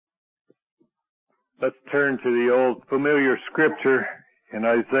Let's turn to the old familiar scripture in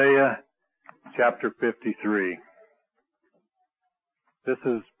Isaiah chapter 53. This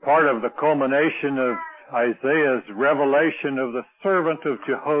is part of the culmination of Isaiah's revelation of the servant of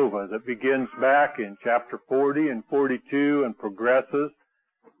Jehovah that begins back in chapter 40 and 42 and progresses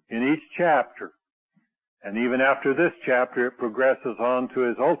in each chapter. And even after this chapter, it progresses on to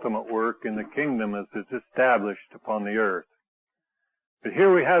his ultimate work in the kingdom as it's established upon the earth. But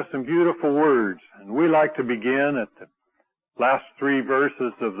here we have some beautiful words, and we like to begin at the last three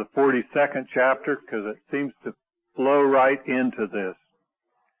verses of the 42nd chapter because it seems to flow right into this.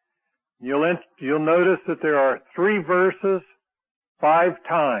 You'll notice that there are 3 verses 5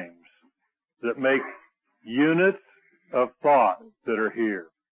 times that make units of thought that are here.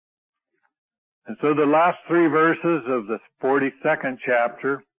 And so the last 3 verses of the 42nd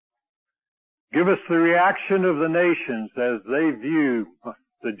chapter give us the reaction of the nations as they view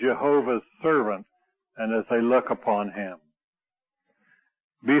the Jehovah's servant and as they look upon him.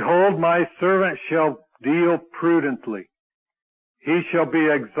 Behold, my servant shall deal prudently. He shall be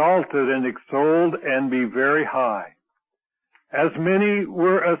exalted and extolled and be very high. As many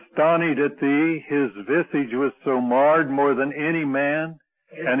were astonished at thee, his visage was so marred more than any man,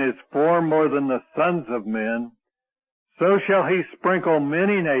 and his form more than the sons of men. So shall he sprinkle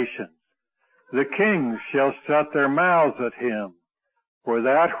many nations. The kings shall shut their mouths at him. For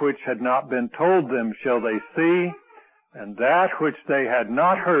that which had not been told them shall they see, and that which they had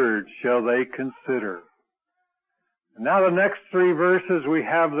not heard shall they consider. And now the next 3 verses we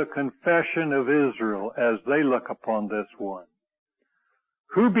have the confession of Israel as they look upon this one.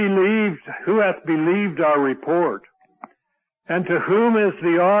 Who hath believed our report? And to whom is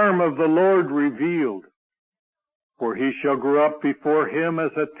the arm of the Lord revealed? For he shall grow up before him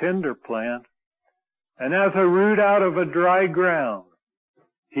as a tender plant, and as a root out of a dry ground.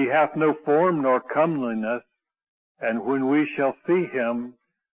 He hath no form nor comeliness, and when we shall see him,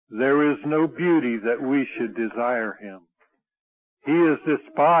 there is no beauty that we should desire him. He is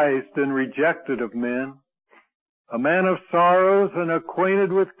despised and rejected of men, a man of sorrows and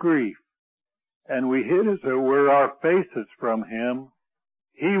acquainted with grief. And we hid as it were our faces from him.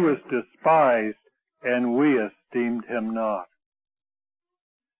 He was despised, and we esteemed him not.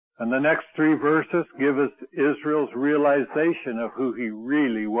 And the next 3 verses give us Israel's realization of who he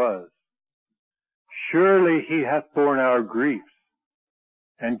really was. Surely he hath borne our griefs,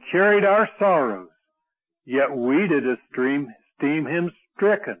 and carried our sorrows, yet we did esteem him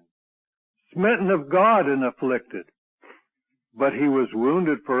stricken, smitten of God and afflicted. But he was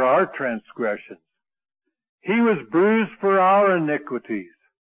wounded for our transgressions. He was bruised for our iniquities.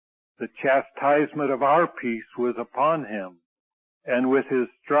 The chastisement of our peace was upon him, and with his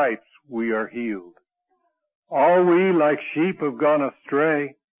stripes we are healed. All we like sheep have gone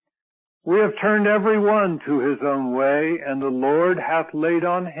astray. We have turned every one to his own way, and the Lord hath laid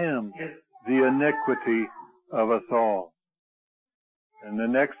on him the iniquity of us all. In the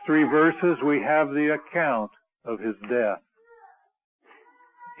next 3 verses we have the account of his death.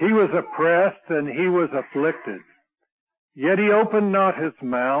 He was oppressed and he was afflicted, yet he opened not his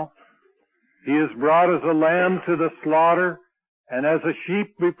mouth. He is brought as a lamb to the slaughter, and as a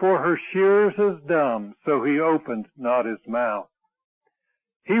sheep before her shearers is dumb, so he opened not his mouth.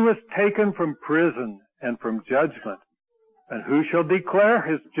 He was taken from prison and from judgment, and who shall declare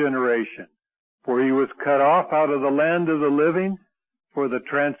his generation? For he was cut off out of the land of the living. For the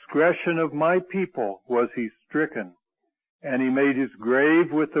transgression of my people was he stricken. And he made his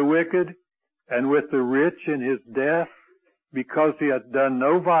grave with the wicked, and with the rich in his death, because he hath done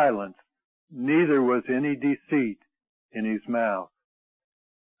no violence, neither was any deceit in his mouth.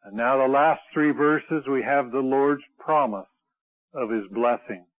 And now the last 3 verses we have the Lord's promise of his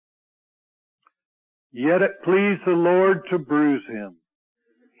blessing. Yet it pleased the Lord to bruise him.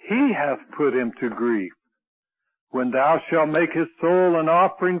 He hath put him to grief. When thou shalt make his soul an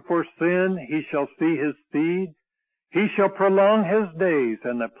offering for sin, he shall see his seed. He shall prolong his days,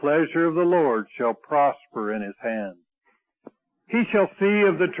 and the pleasure of the Lord shall prosper in his hand. He shall see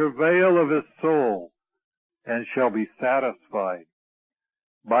of the travail of his soul, and shall be satisfied.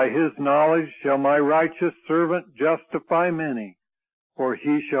 By his knowledge shall my righteous servant justify many, for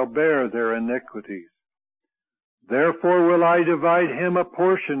he shall bear their iniquities. Therefore will I divide him a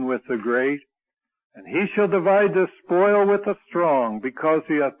portion with the great, and he shall divide the spoil with the strong, because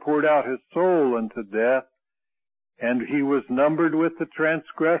he hath poured out his soul unto death. And he was numbered with the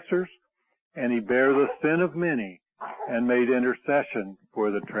transgressors, and he bare the sin of many, and made intercession for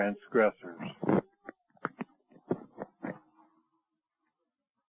the transgressors.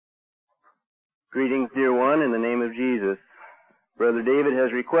 Greetings, dear one, in the name of Jesus. Brother David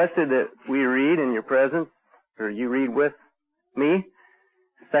has requested that we read in your presence, or you read with me,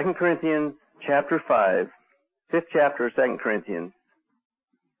 2 Corinthians chapter 5, 5th chapter of 2 Corinthians.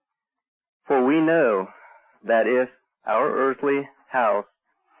 For we know that if our earthly house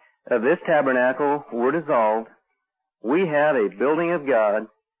of this tabernacle were dissolved, we have a building of God,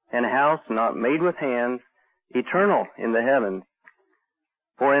 and a house not made with hands, eternal in the heavens.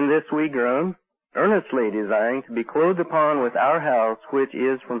 For in this we groan, earnestly desiring to be clothed upon with our house which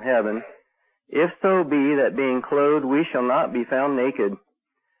is from heaven, if so be that being clothed we shall not be found naked.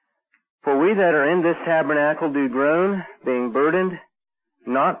 For we that are in this tabernacle do groan, being burdened,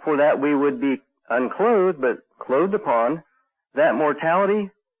 not for that we would be unclothed, but clothed upon, that mortality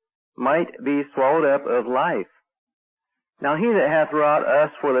might be swallowed up of life. Now he that hath wrought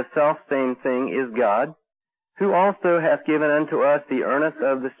us for the selfsame thing is God, who also hath given unto us the earnest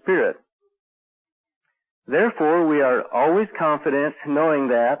of the Spirit. Therefore we are always confident, knowing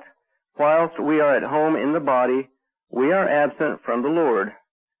that, whilst we are at home in the body, we are absent from the Lord.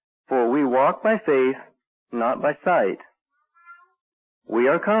 For we walk by faith, not by sight. We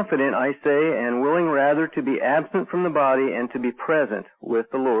are confident, I say, and willing rather to be absent from the body and to be present with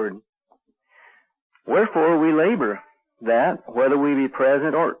the Lord. Wherefore we labor, that, whether we be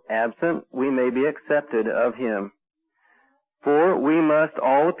present or absent, we may be accepted of Him. For we must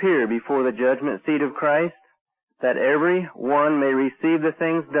all appear before the judgment seat of Christ, that every one may receive the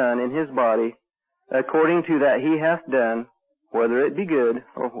things done in his body, according to that he hath done, whether it be good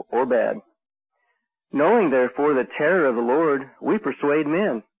or bad. Knowing therefore the terror of the Lord, we persuade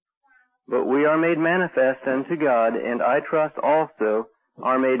men. But we are made manifest unto God, and I trust also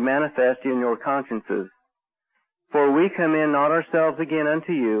are made manifest in your consciences. For we come in not ourselves again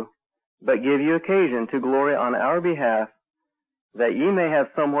unto you, but give you occasion to glory on our behalf, that ye may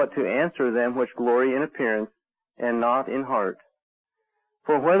have somewhat to answer them which glory in appearance, and not in heart.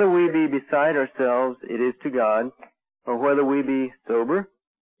 For whether we be beside ourselves, it is to God, or whether we be sober,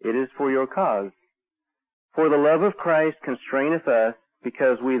 it is for your cause. For the love of Christ constraineth us,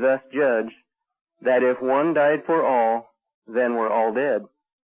 because we thus judge, that if one died for all, then were all dead.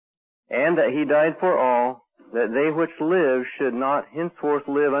 And that he died for all, that they which live should not henceforth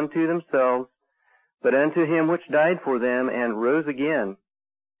live unto themselves, but unto him which died for them and rose again.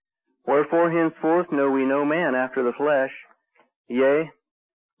 Wherefore henceforth know we no man after the flesh. Yea,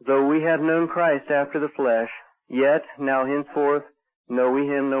 though we have known Christ after the flesh, yet now henceforth know we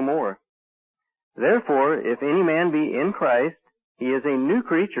him no more. Therefore, if any man be in Christ, he is a new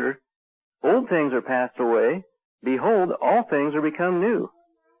creature. Old things are passed away. Behold, all things are become new.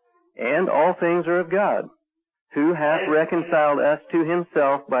 And all things are of God, who hath reconciled us to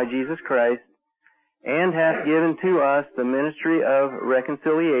himself by Jesus Christ, and hath given to us the ministry of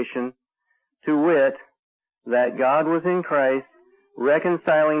reconciliation, to wit, that God was in Christ,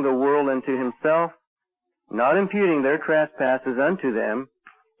 reconciling the world unto himself, not imputing their trespasses unto them,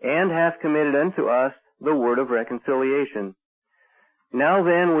 and hath committed unto us the word of reconciliation. Now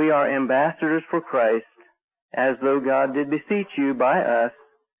then we are ambassadors for Christ, as though God did beseech you by us.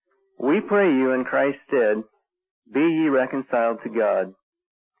 We pray you in Christ's stead, be ye reconciled to God.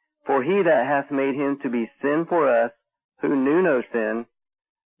 For he that hath made him to be sin for us, who knew no sin,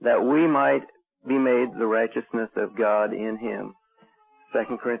 that we might be made the righteousness of God in him.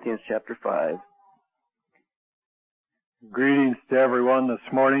 2 Corinthians chapter 5. Greetings to everyone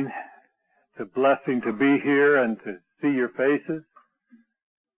this morning. It's a blessing to be here and to see your faces,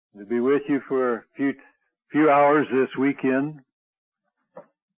 to be with you for a few hours this weekend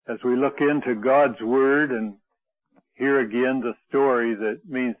as we look into God's Word and hear again the story that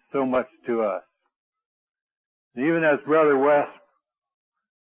means so much to us. And even as Brother West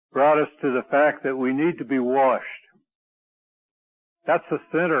brought us to the fact that we need to be washed, that's the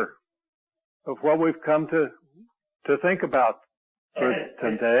center of what we've come to think about for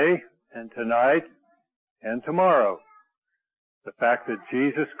today and tonight and tomorrow. The fact that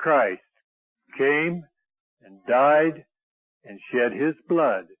Jesus Christ came and died and shed his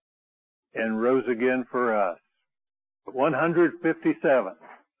blood and rose again for us. 157.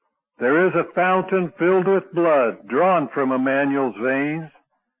 There is a fountain filled with blood drawn from Emmanuel's veins,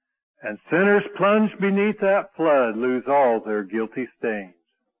 and sinners plunged beneath that flood lose all their guilty stains.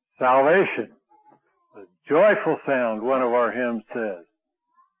 Salvation, a joyful sound, one of our hymns says.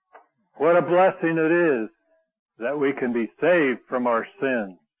 What a blessing it is that we can be saved from our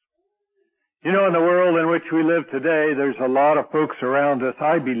sins. You know, in the world in which we live today, there's a lot of folks around us,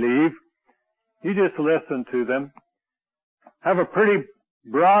 I believe. You just listen to them. Have a pretty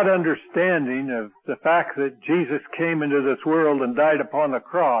broad understanding of the fact that Jesus came into this world and died upon the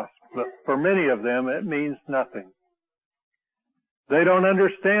cross, but for many of them it means nothing. They don't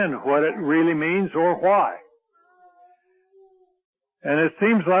understand what it really means or why. And it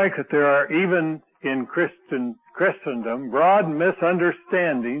seems like that there are, even in Christendom, broad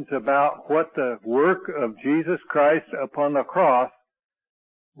misunderstandings about what the work of Jesus Christ upon the cross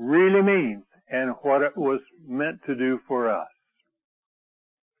really means and what it was meant to do for us.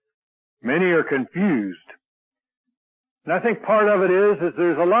 Many are confused. And I think part of it is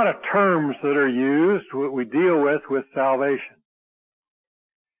there's a lot of terms that are used, what we deal with salvation.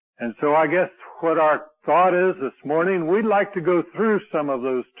 And so I guess what our thought is this morning, we'd like to go through some of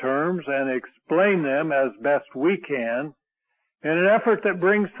those terms and explain them as best we can in an effort that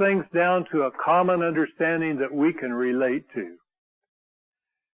brings things down to a common understanding that we can relate to.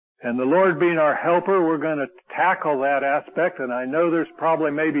 And the Lord being our helper, we're going to tackle that aspect, and I know there's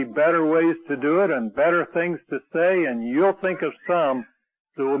probably maybe better ways to do it and better things to say, and you'll think of some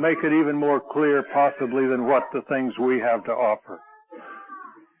that will make it even more clear possibly than what the things we have to offer.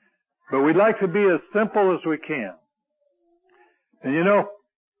 But we'd like to be as simple as we can. And you know,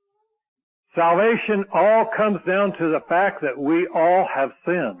 salvation all comes down to the fact that we all have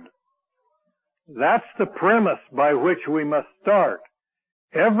sinned. That's the premise by which we must start.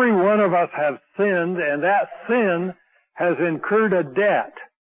 Every one of us have sinned, and that sin has incurred a debt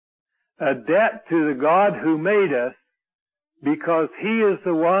to the God who made us, because He is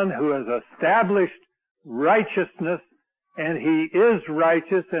the one who has established righteousness, and He is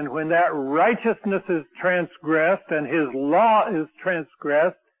righteous, and when that righteousness is transgressed and His law is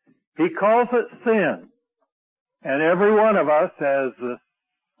transgressed, He calls it sin. And every one of us, as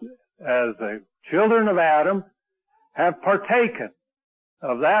the children of Adam, have partaken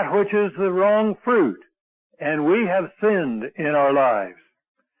of that which is the wrong fruit, and we have sinned in our lives.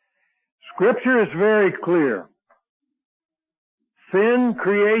 Scripture is very clear. Sin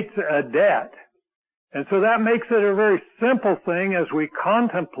creates a debt. And so that makes it a very simple thing as we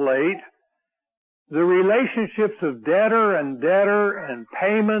contemplate the relationships of debtor and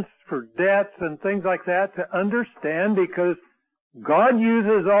payments for debts and things like that to understand, because God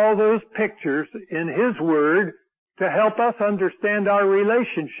uses all those pictures in His Word to help us understand our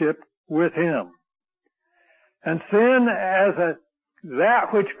relationship with Him. And sin as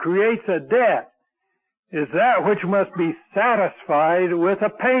that which creates a debt is that which must be satisfied with a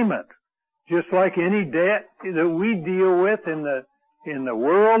payment. Just like any debt that we deal with in the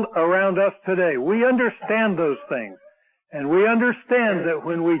world around us today. We understand those things. And we understand that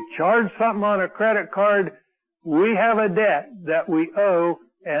when we charge something on a credit card, we have a debt that we owe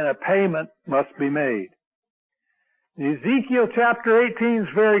and a payment must be made. Ezekiel chapter 18 is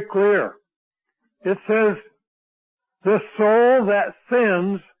very clear. It says, "The soul that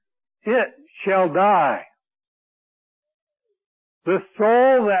sins, it shall die." The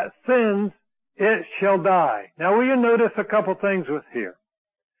soul that sins, it shall die. Now will you notice a couple things with here?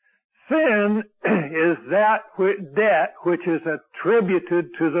 Sin is that debt which is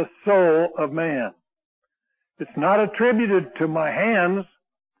attributed to the soul of man. It's not attributed to my hands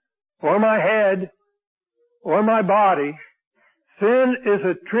or my head or my body. Sin is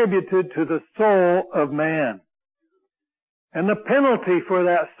attributed to the soul of man. And the penalty for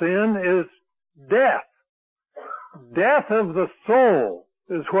that sin is death. Death of the soul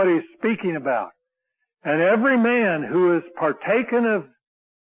is what he's speaking about. And every man who has partaken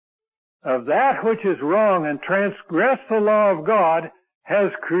of that which is wrong and transgressed the law of God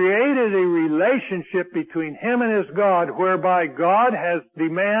has created a relationship between him and his God, whereby God has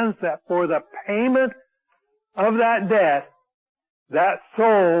demands that for the payment of that debt, that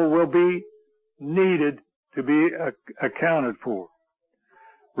soul will be needed to be accounted for.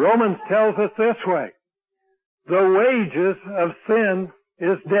 Romans tells us this way: the wages of sin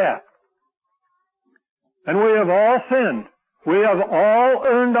is death. And we have all sinned. We have all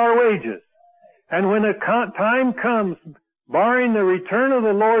earned our wages. And when the time comes, barring the return of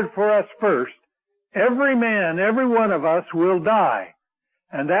the Lord for us first, every man, every one of us will die.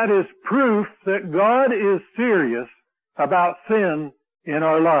 And that is proof that God is serious about sin in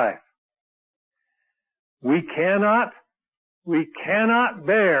our life. We cannot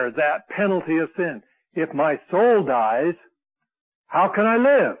bear that penalty of sin. If my soul dies, how can I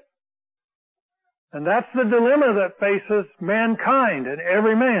live? And that's the dilemma that faces mankind and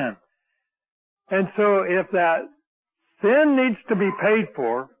every man. And so if that sin needs to be paid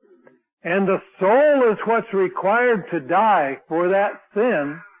for, and the soul is what's required to die for that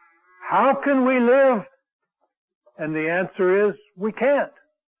sin, how can we live? And the answer is, we can't.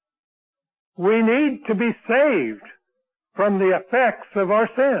 We need to be saved from the effects of our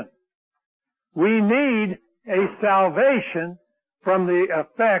sin. We need a salvation from the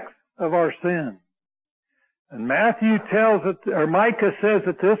effects of our sin. And Matthew tells it, or Micah says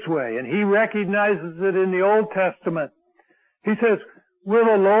it this way, and he recognizes it in the Old Testament. He says, will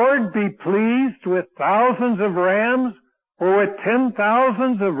the Lord be pleased with thousands of rams or with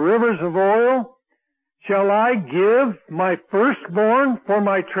 10,000s of rivers of oil? Shall I give my firstborn for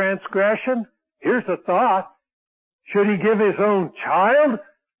my transgression? Here's a thought. Should he give his own child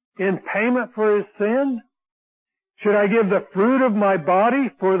in payment for his sin? Should I give the fruit of my body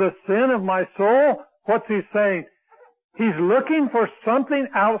for the sin of my soul? What's he saying? He's looking for something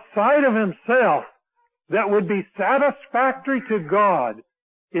outside of himself that would be satisfactory to God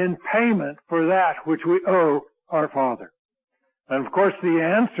in payment for that which we owe our Father. And of course the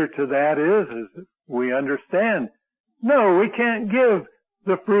answer to that is we understand. No, we can't give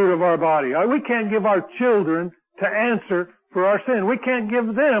the fruit of our body. We can't give our children to answer for our sin. We can't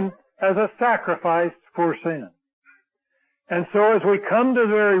give them as a sacrifice for sin. And so as we come to the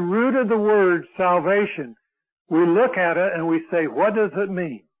very root of the word salvation, we look at it and we say, what does it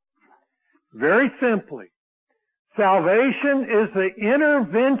mean? Very simply, salvation is the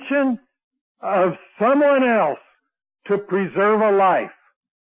intervention of someone else to preserve a life.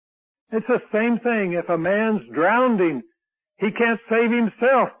 It's the same thing. If a man's drowning, he can't save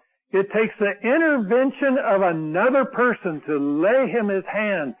himself. It takes the intervention of another person to lay him his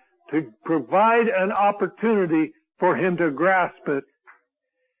hand, to provide an opportunity for him to grasp it.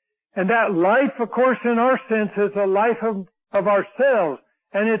 And that life, of course, in our sense, is a life of ourselves,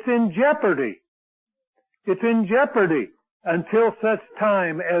 and it's in jeopardy. It's in jeopardy until such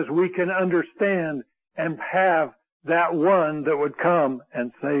time as we can understand and have that one that would come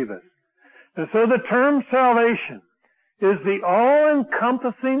and save us. And so the term salvation is the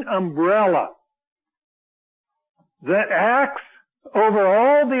all-encompassing umbrella that acts over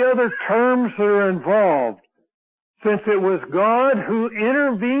all the other terms that are involved, since it was God who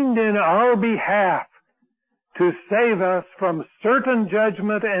intervened in our behalf to save us from certain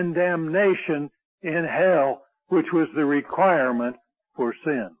judgment and damnation in hell, which was the requirement for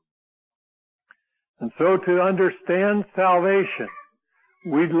sin. And so to understand salvation,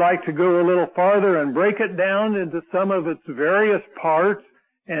 we'd like to go a little farther and break it down into some of its various parts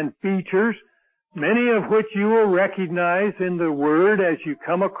and features, many of which you will recognize in the Word as you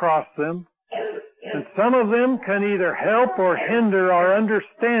come across them. And some of them can either help or hinder our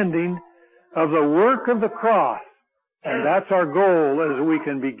understanding of the work of the cross. And that's our goal as we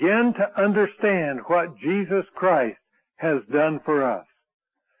can begin to understand what Jesus Christ has done for us.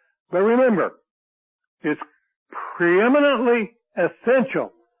 But remember, it's preeminently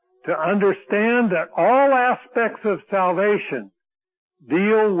essential to understand that all aspects of salvation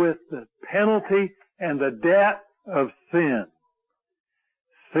deal with the penalty and the debt of sin.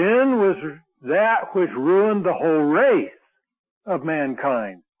 Sin was that which ruined the whole race of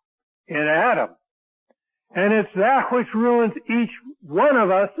mankind in Adam. And it's that which ruins each one of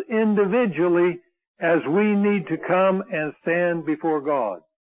us individually as we need to come and stand before God.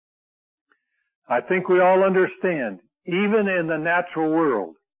 I think we all understand, even in the natural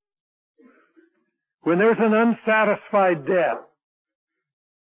world, when there's an unsatisfied debt,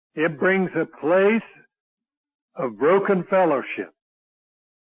 it brings a place of broken fellowship.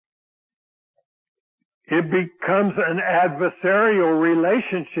 It becomes an adversarial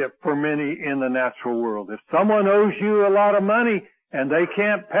relationship for many in the natural world. If someone owes you a lot of money and they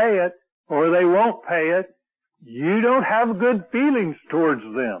can't pay it, or they won't pay it, you don't have good feelings towards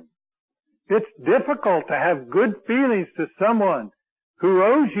them. It's difficult to have good feelings to someone who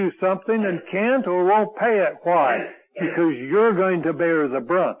owes you something and can't or won't pay it. Why? Because you're going to bear the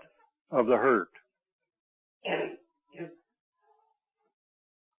brunt of the hurt.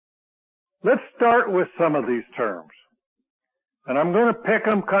 Let's start with some of these terms. And I'm going to pick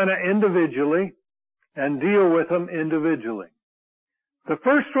them kind of individually and deal with them individually. The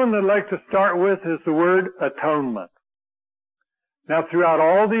first one I'd like to start with is the word atonement. Now, throughout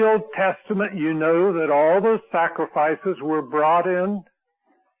all the Old Testament, you know that all those sacrifices were brought in,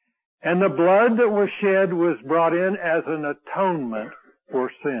 and the blood that was shed was brought in as an atonement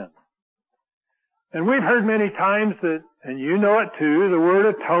for sin. And we've heard many times that, and you know it too, the word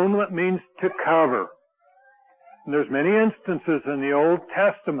atonement means to cover. And there's many instances in the Old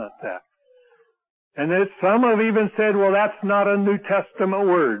Testament that. And that some have even said, well, that's not a New Testament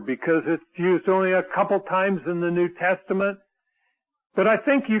word because it's used only a couple times in the New Testament. But I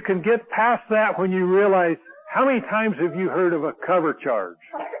think you can get past that when you realize, how many times have you heard of a cover charge?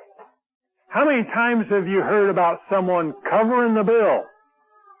 How many times have you heard about someone covering the bill?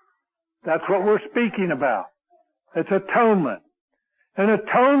 That's what we're speaking about. It's atonement. And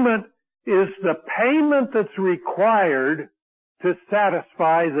atonement is the payment that's required to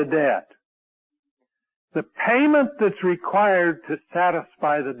satisfy the debt. the payment that's required to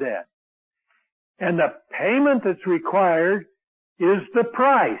satisfy the debt. And the payment that's required is the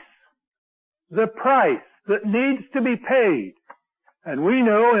price that needs to be paid. And we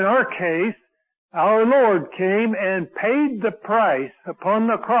know in our case, our Lord came and paid the price upon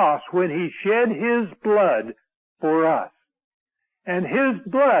the cross when He shed His blood for us. And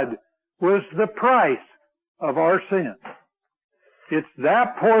His blood was the price of our sin. It's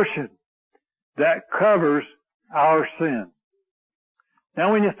that portion that covers our sin.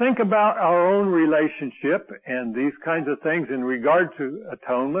 Now when you think about our own relationship and these kinds of things in regard to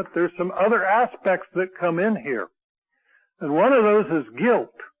atonement, there's some other aspects that come in here. And one of those is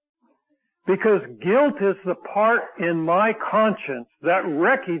guilt. Because guilt is the part in my conscience that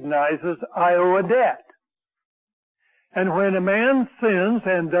recognizes I owe a debt. And when a man sins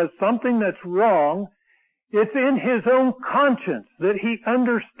and does something that's wrong, it's in his own conscience that he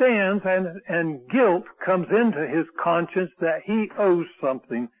understands, and guilt comes into his conscience that he owes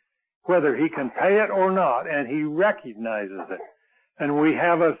something, whether he can pay it or not, and he recognizes it. And we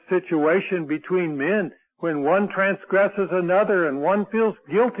have a situation between men when one transgresses another and one feels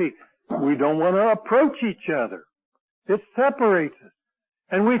guilty. We don't want to approach each other. It separates us.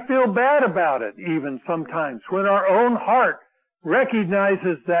 And we feel bad about it even sometimes when our own heart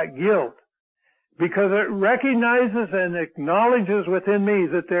recognizes that guilt, because it recognizes and acknowledges within me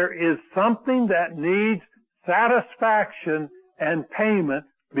that there is something that needs satisfaction and payment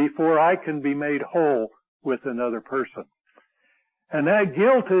before I can be made whole with another person. And that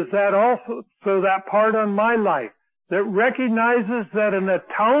guilt is that also that part on my life that recognizes that an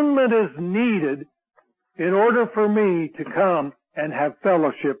atonement is needed in order for me to come and have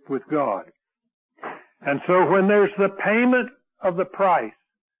fellowship with God. And so when there's the payment of the price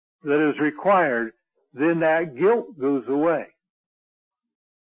that is required, then that guilt goes away.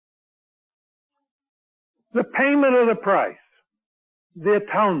 The payment of the price, the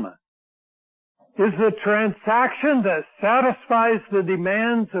atonement, is the transaction that satisfies the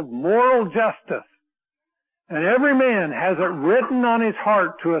demands of moral justice. And every man has it written on his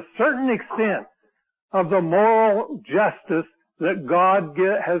heart to a certain extent of the moral justice that God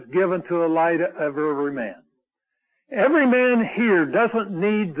has given to the light of every man. Every man here doesn't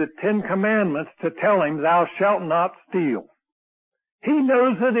need the 10 Commandments to tell him, thou shalt not steal. He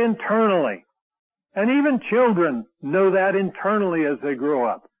knows it internally. And even children know that internally as they grow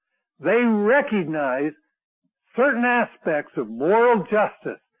up. They recognize certain aspects of moral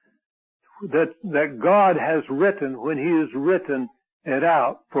justice that God has written when He has written it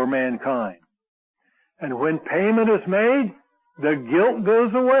out for mankind. And when payment is made, the guilt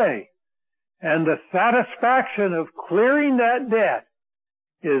goes away. And the satisfaction of clearing that debt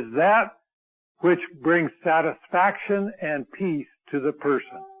is that which brings satisfaction and peace to the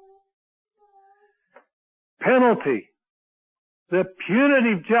person. Penalty, the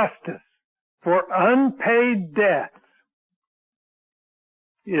punitive justice for unpaid debts,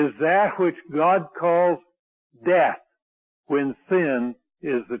 is that which God calls death when sin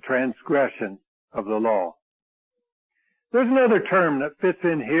is the transgression of the law. There's another term that fits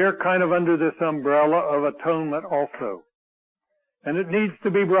in here, kind of under this umbrella of atonement also. And it needs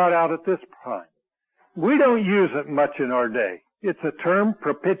to be brought out at this time. We don't use it much in our day. It's a term,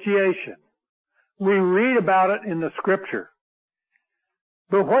 propitiation. We read about it in the Scripture.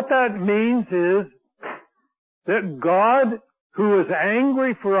 But what that means is that God, who is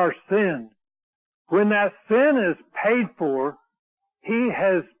angry for our sin, when that sin is paid for, He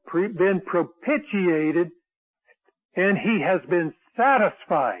has been propitiated and He has been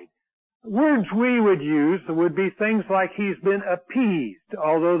satisfied. Words we would use would be things like He's been appeased,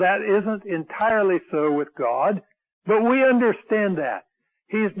 although that isn't entirely so with God, but we understand that.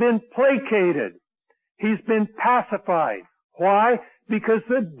 He's been placated. He's been pacified. Why? Because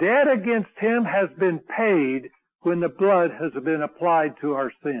the debt against Him has been paid when the blood has been applied to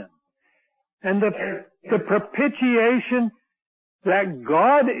our sin. And the propitiation that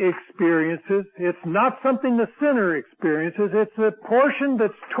God experiences, it's not something the sinner experiences, it's the portion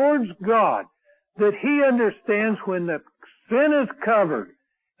that's towards God, that He understands when the sin is covered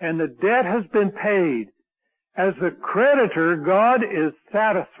and the debt has been paid. As the creditor, God is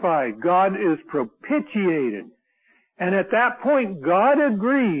satisfied. God is propitiated. And at that point, God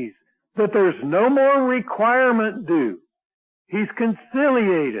agrees that there's no more requirement due. He's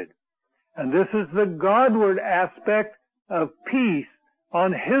conciliated. And this is the Godward aspect of peace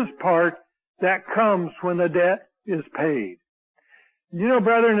on His part that comes when the debt is paid. You know,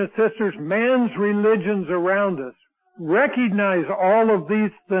 brethren and sisters, man's religions around us recognize all of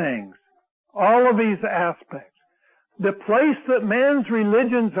these things, all of these aspects. The place that man's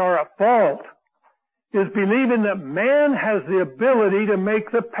religions are at fault is believing that man has the ability to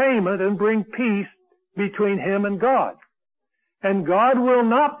make the payment and bring peace between him and God. And God will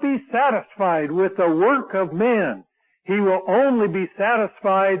not be satisfied with the work of men. He will only be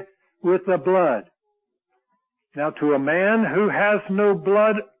satisfied with the blood. Now, to a man who has no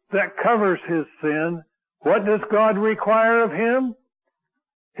blood that covers his sin, what does God require of him?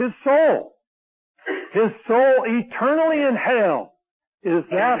 His soul. His soul eternally in hell is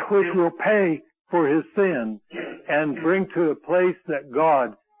that which will pay for his sin and bring to a place that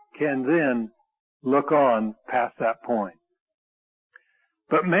God can then look on past that point.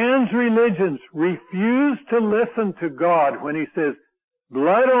 But man's religions refuse to listen to God when he says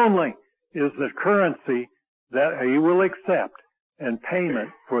blood only is the currency that he will accept and payment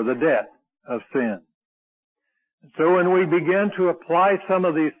for the debt of sin. So when we begin to apply some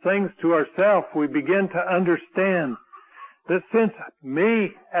of these things to ourselves, we begin to understand that since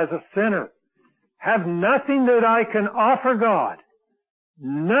me as a sinner have nothing that I can offer God,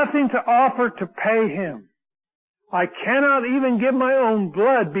 nothing to offer to pay Him, I cannot even give my own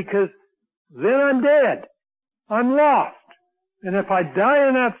blood because then I'm dead. I'm lost. And if I die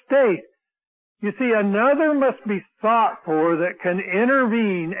in that state, you see, another must be sought for that can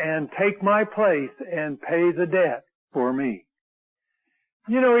intervene and take my place and pay the debt for me.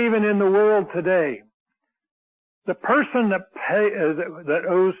 You know, even in the world today, the person that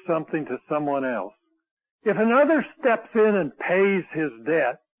owes something to someone else, if another steps in and pays his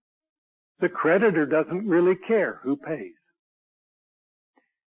debt, the creditor doesn't really care who pays.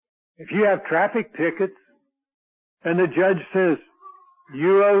 If you have traffic tickets and the judge says,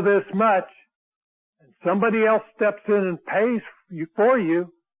 you owe this much, and somebody else steps in and pays for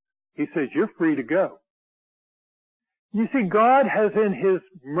you, he says, you're free to go. You see, God has in His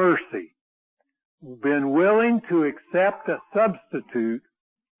mercy been willing to accept a substitute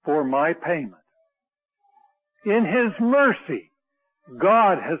for my payment. In His mercy,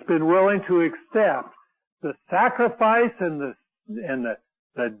 God has been willing to accept the sacrifice and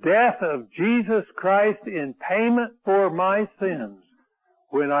the death of Jesus Christ in payment for my sins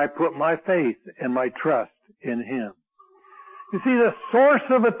when I put my faith and my trust in Him. You see, the source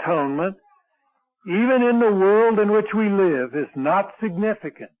of atonement, even in the world in which we live, is not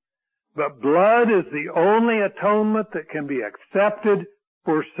significant. But blood is the only atonement that can be accepted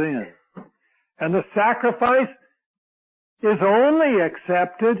for sin. And the sacrifice is only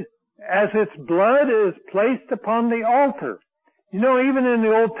accepted as its blood is placed upon the altar. You know, even in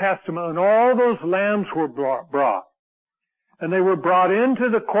the Old Testament, when all those lambs were brought, and they were brought into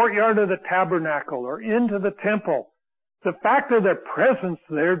the courtyard of the tabernacle or into the temple, the fact of their presence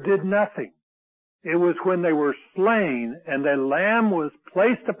there did nothing. It was when they were slain and the lamb was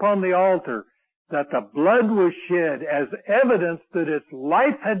placed upon the altar that the blood was shed as evidence that its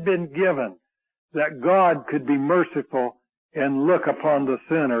life had been given, that God could be merciful and look upon the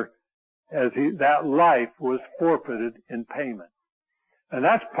sinner as that life was forfeited in payment. And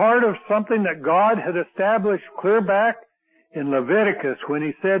that's part of something that God had established clear back in Leviticus when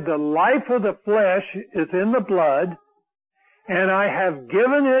He said, the life of the flesh is in the blood, and I have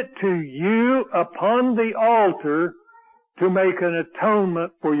given it to you upon the altar to make an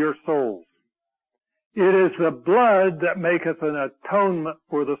atonement for your souls. It is the blood that maketh an atonement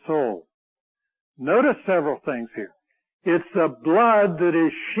for the soul. Notice several things here. It's the blood that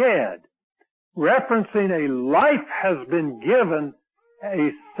is shed, referencing a life has been given,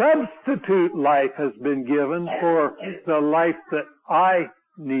 a substitute life has been given for the life that I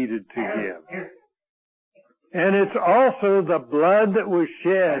needed to give. And it's also the blood that was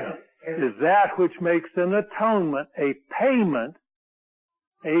shed is that which makes an atonement, a payment,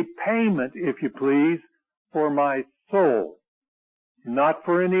 if you please, for my soul. Not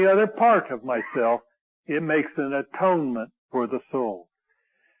for any other part of myself. It makes an atonement for the soul.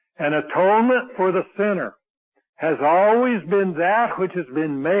 An atonement for the sinner has always been that which has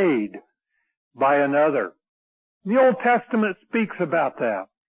been made by another. The Old Testament speaks about that.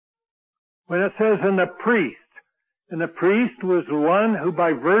 When it says in the priest, and the priest was one who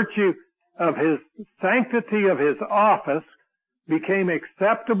by virtue of his sanctity of his office became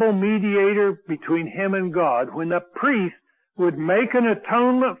acceptable mediator between him and God. When the priest would make an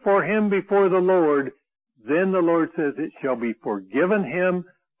atonement for him before the Lord, then the Lord says it shall be forgiven him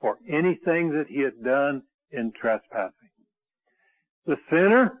for anything that he had done in trespassing. The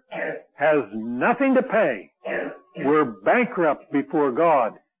sinner has nothing to pay. We're bankrupt before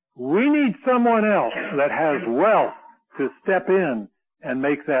God. We need someone else that has wealth to step in and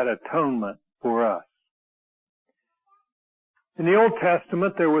make that atonement for us. In the Old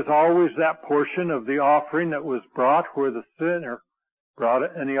Testament, there was always that portion of the offering that was brought where the sinner brought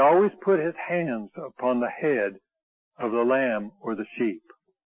it, and he always put his hands upon the head of the lamb or the sheep.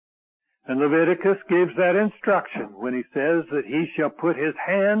 And Leviticus gives that instruction when he says that he shall put his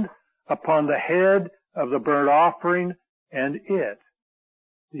hand upon the head of the burnt offering, and it,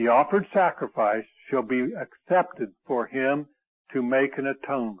 the offered sacrifice, shall be accepted for him to make an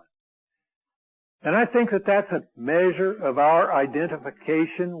atonement. And I think that that's a measure of our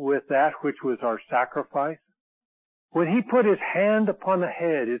identification with that which was our sacrifice. When he put his hand upon the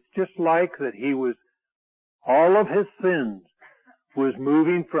head, it's just like that he was, all of his sins was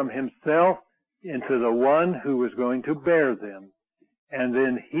moving from himself into the one who was going to bear them. And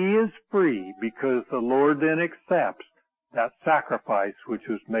then he is free because the Lord then accepts that sacrifice which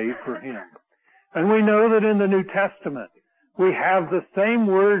was made for him. And we know that in the New Testament, we have the same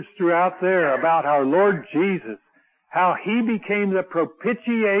words throughout there about our Lord Jesus, how he became the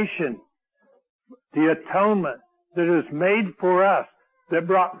propitiation, the atonement that is made for us, that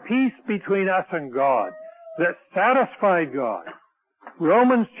brought peace between us and God, that satisfied God.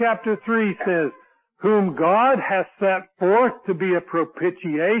 Romans chapter 3 says, whom God hath set forth to be a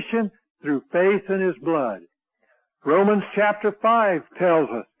propitiation through faith in his blood. Romans chapter 5 tells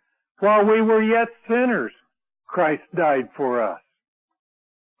us, while we were yet sinners, Christ died for us.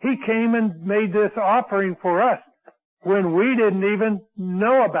 He came and made this offering for us when we didn't even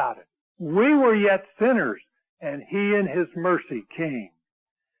know about it. We were yet sinners, and he in his mercy came.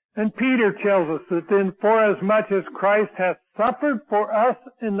 And Peter tells us that then forasmuch as Christ hath suffered for us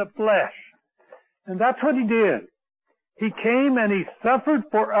in the flesh, and that's what he did. He came and he suffered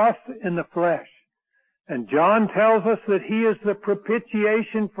for us in the flesh. And John tells us that he is the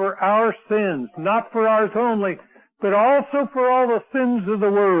propitiation for our sins, not for ours only, but also for all the sins of the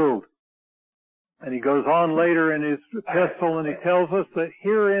world. And he goes on later in his epistle and he tells us that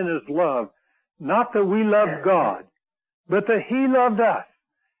herein is love, not that we love God, but that he loved us,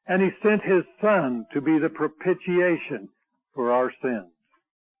 and he sent his Son to be the propitiation for our sins.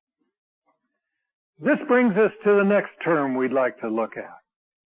 This brings us to the next term we'd like to look at.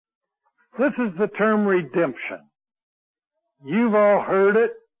 This is the term redemption. You've all heard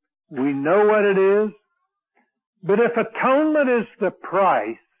it. We know what it is. But if atonement is the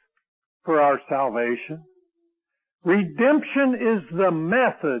price for our salvation, redemption is the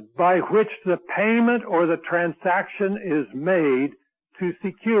method by which the payment or the transaction is made to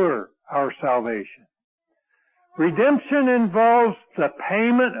secure our salvation. Redemption involves the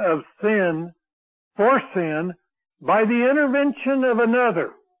payment of sin for sin by the intervention of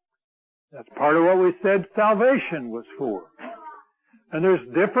another. That's part of what we said salvation was for. And there's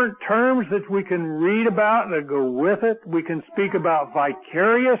different terms that we can read about that go with it. We can speak about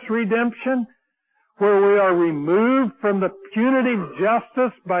vicarious redemption, where we are removed from the punitive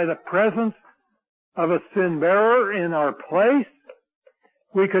justice by the presence of a sin bearer in our place.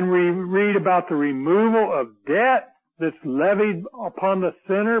 We can read about the removal of debt that's levied upon the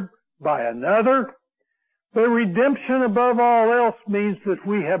sinner by another. But redemption above all else means that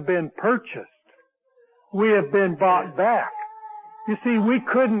we have been purchased. We have been bought back. You see, we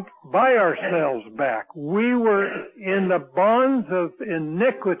couldn't buy ourselves back. We were in the bonds of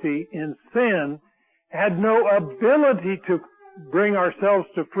iniquity, in sin, had no ability to bring ourselves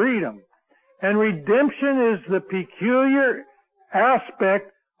to freedom. And redemption is the peculiar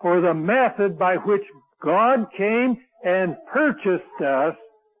aspect or the method by which God came and purchased us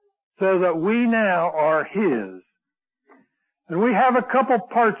so that we now are his. And we have a couple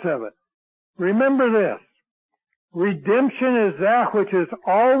parts of it. Remember this. Redemption is that which is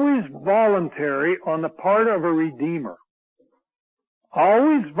always voluntary on the part of a redeemer.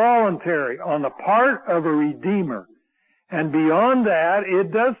 Always voluntary on the part of a redeemer. And beyond that,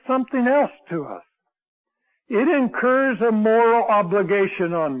 it does something else to us. It incurs a moral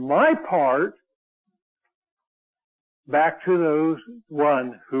obligation on my part back to those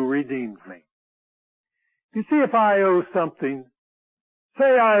one who redeemed me. You see, if I owe something,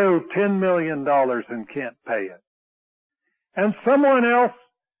 say I owe $10 million and can't pay it, and someone else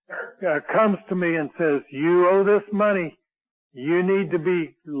comes to me and says, you owe this money, you need to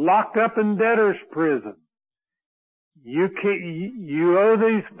be locked up in debtor's prison, you owe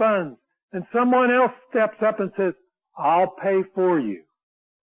these funds, and someone else steps up and says, I'll pay for you.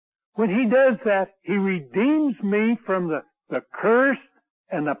 When he does that, he redeems me from the curse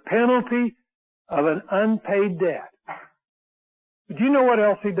and the penalty of an unpaid debt. But do you know what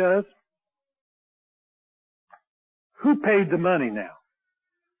else he does? Who paid the money now?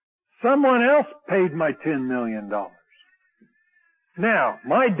 Someone else paid my $10 million. Now,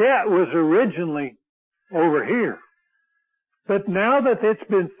 my debt was originally over here. But now that it's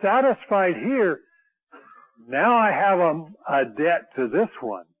been satisfied here, now I have a debt to this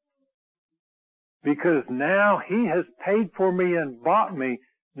one. Because now he has paid for me and bought me.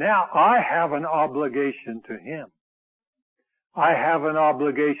 Now I have an obligation to him. I have an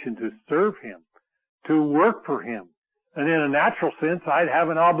obligation to serve him, to work for him. And in a natural sense, I'd have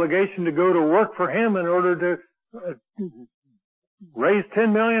an obligation to go to work for him in order to raise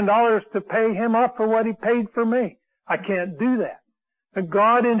 $10 million to pay him up for what he paid for me. I can't do that. But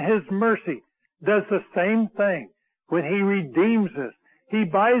God in his mercy does the same thing. When he redeems us, he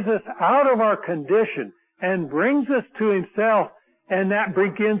buys us out of our condition and brings us to himself, and that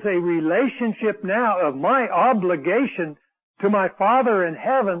begins a relationship now of my obligation to my Father in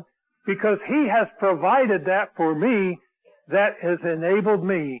heaven, because he has provided that for me, that has enabled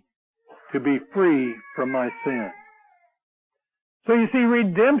me to be free from my sin. So you see,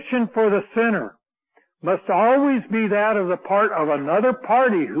 redemption for the sinner must always be that of the part of another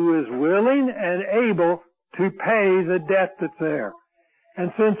party who is willing and able to pay the debt that's there.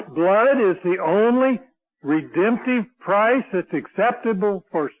 And since blood is the only redemptive price that's acceptable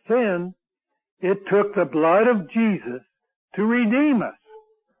for sin, it took the blood of Jesus to redeem us,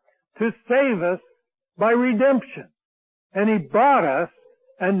 to save us by redemption. And he bought us,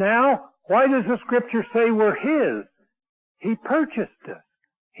 and now, why does the Scripture say we're his? He purchased us.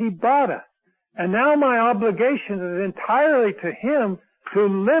 He bought us. And now my obligation is entirely to him, to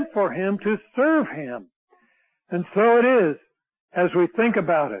live for him, to serve him. And so it is, as we think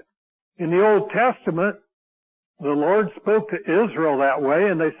about it. In the Old Testament, the Lord spoke to Israel that way,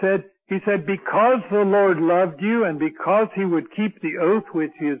 and He said, because the Lord loved you, and because he would keep the oath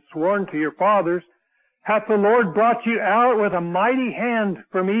which he had sworn to your fathers, hath the Lord brought you out with a mighty hand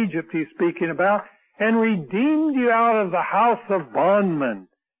from Egypt, he's speaking about, and redeemed you out of the house of bondmen,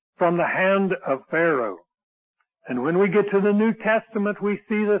 from the hand of Pharaoh. And when we get to the New Testament, we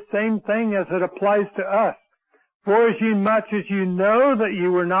see the same thing as it applies to us. For as much as you know that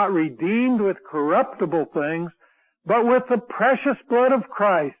you were not redeemed with corruptible things, but with the precious blood of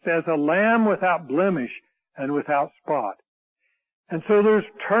Christ as a lamb without blemish and without spot. And so there's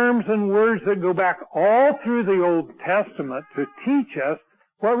terms and words that go back all through the Old Testament to teach us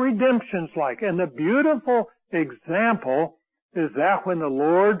what redemption's like. And the beautiful example is that when the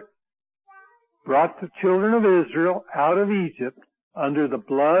Lord brought the children of Israel out of Egypt under the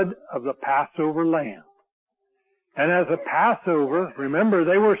blood of the Passover lamb. And as a Passover, remember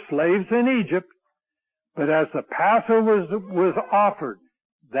they were slaves in Egypt, but as the Passover was offered,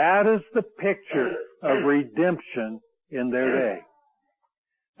 that is the picture of redemption in their day.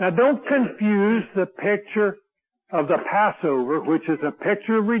 Now don't confuse the picture of the Passover, which is a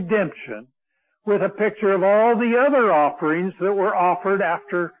picture of redemption, with a picture of all the other offerings that were offered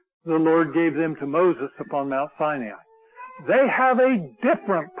after the Lord gave them to Moses upon Mount Sinai. They have a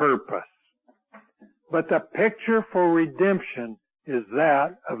different purpose. But the picture for redemption is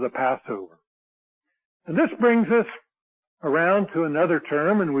that of the Passover. And this brings us around to another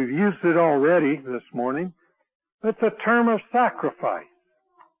term, and we've used it already this morning. It's a term of sacrifice.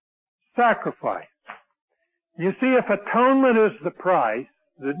 Sacrifice. You see, if atonement is the price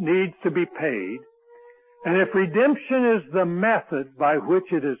that needs to be paid, and if redemption is the method by which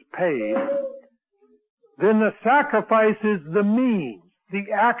it is paid, then the sacrifice is the means,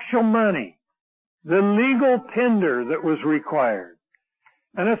 the actual money, the legal tender that was required.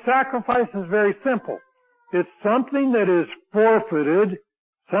 And a sacrifice is very simple. It's something that is forfeited,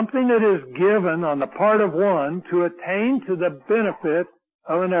 something that is given on the part of one to attain to the benefit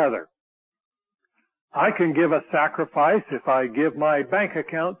of another. I can give a sacrifice if I give my bank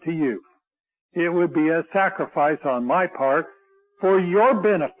account to you. It would be a sacrifice on my part for your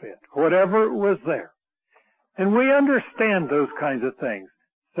benefit, whatever was there. And we understand those kinds of things.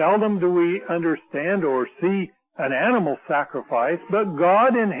 Seldom do we understand or see an animal sacrifice, but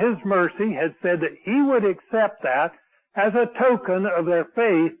God in His mercy had said that He would accept that as a token of their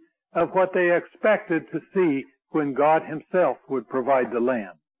faith of what they expected to see when God Himself would provide the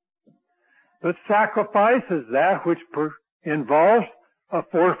lamb. But sacrifice is that which involves a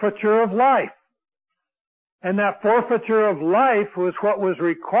forfeiture of life. And that forfeiture of life was what was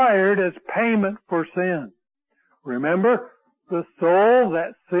required as payment for sin. Remember, the soul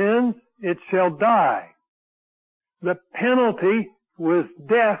that sins, it shall die. The penalty was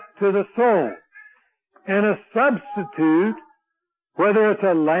death to the soul. And a substitute, whether it's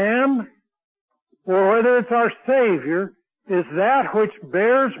a lamb or whether it's our Savior, is that which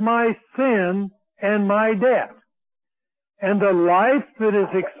bears my sin and my debt. And the life that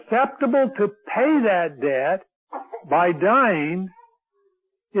is acceptable to pay that debt by dying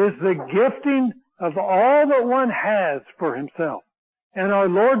is the gifting of all that one has for himself. And our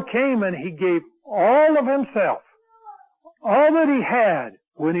Lord came and He gave all of himself, all that he had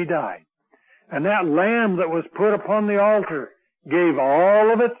when he died. And that lamb that was put upon the altar gave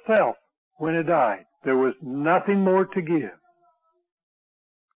all of itself when it died. There was nothing more to give.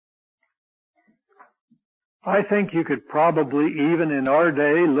 I think you could probably, even in our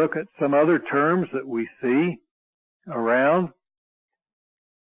day, look at some other terms that we see around.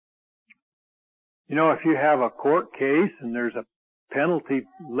 You know, if you have a court case and there's a penalty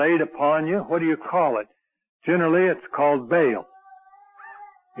laid upon you, what do you call it? Generally, it's called bail.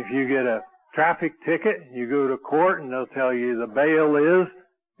 If you get a traffic ticket, you go to court and they'll tell you the bail is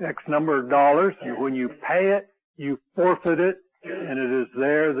X number of dollars, and when you pay it, you forfeit it, and it is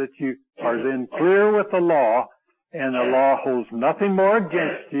there that you are then clear with the law, and the law holds nothing more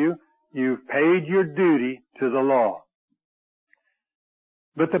against you. You've paid your duty to the law.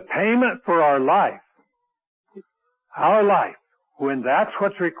 But the payment for our life, when that's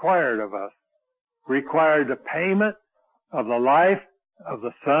what's required of us, required the payment of the life of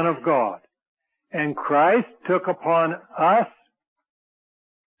the Son of God. And Christ took upon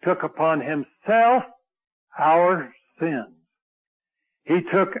himself our sins. He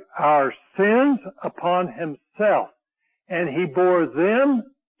took our sins upon himself, and he bore them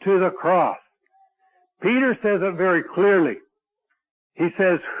to the cross. Peter says it very clearly. He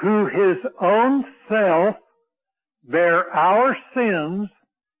says, who his own self bare our sins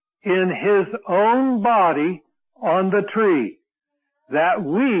in his own body on the tree, that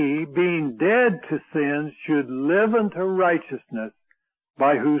we, being dead to sins, should live unto righteousness,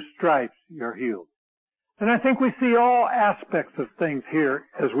 by whose stripes you're healed. And I think we see all aspects of things here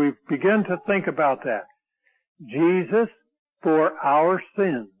as we begin to think about that. Jesus bore our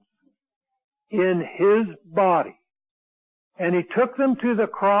sins in his body, and he took them to the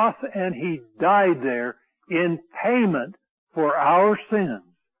cross, and he died there in payment for our sins.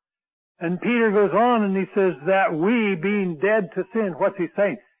 And Peter goes on and he says that we, being dead to sin, what's he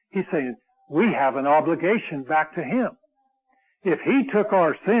saying? He's saying we have an obligation back to him. If he took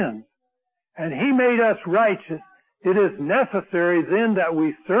our sins and he made us righteous, it is necessary then that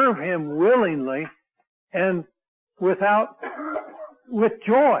we serve him willingly and with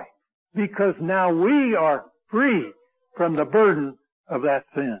joy, because now we are free from the burden of that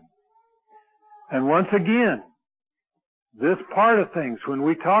sin. And once again, this part of things, when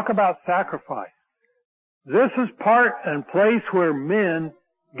we talk about sacrifice, this is part and place where men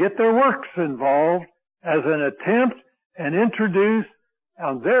get their works involved as an attempt and introduce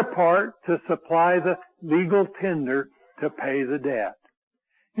on their part to supply the legal tender to pay the debt.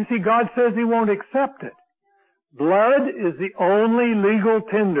 You see, God says he won't accept it. Blood is the only legal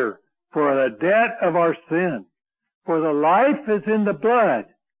tender for the debt of our sin. For the life is in the blood.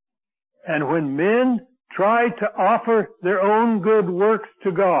 And when men try to offer their own good works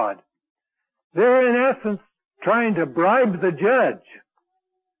to God, they're in essence trying to bribe the judge.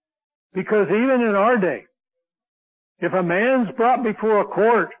 Because even in our day, if a man's brought before a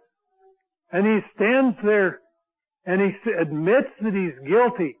court and he stands there and he admits that he's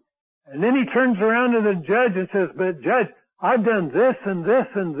guilty, and then he turns around to the judge and says, but judge, I've done this and this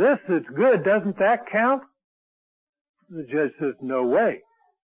and this that's good, doesn't that count? The judge says, no way.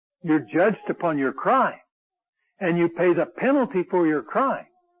 You're judged upon your crime, and you pay the penalty for your crime.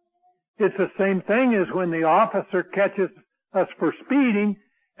 It's the same thing as when the officer catches us for speeding,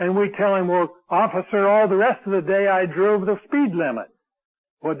 and we tell him, well, officer, all the rest of the day I drove the speed limit.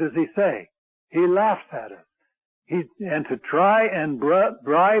 What does he say? He laughs at us. And to try and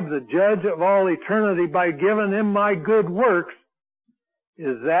bribe the judge of all eternity by giving him my good works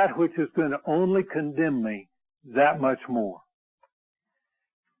is that which is going to only condemn me that much more.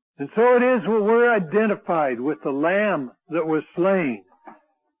 And so it is when we're identified with the Lamb that was slain.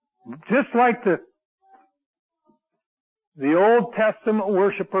 Just like the Old Testament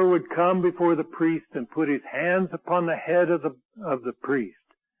worshiper would come before the priest and put his hands upon the head of the priest,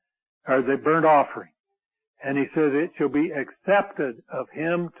 or the burnt offering. And he says, it shall be accepted of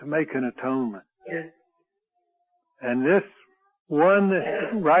him to make an atonement. Yes. And this one,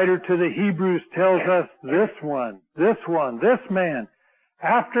 the writer to the Hebrews tells us, this man,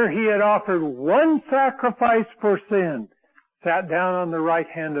 after he had offered one sacrifice for sin, sat down on the right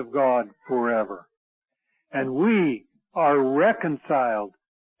hand of God forever. And we are reconciled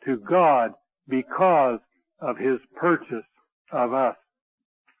to God because of his purchase of us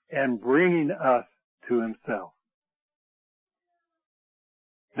and bringing us to himself.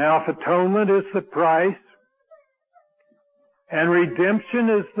 Now, if atonement is the price and redemption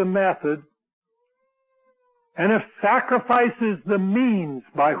is the method, and if sacrifice is the means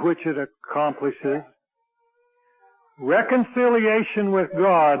by which it accomplishes, Reconciliation with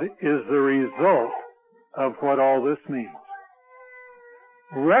God is the result of what all this means.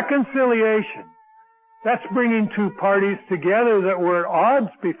 Reconciliation. That's bringing two parties together that were at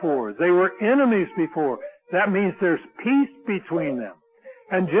odds before. They were enemies before. That means there's peace between them.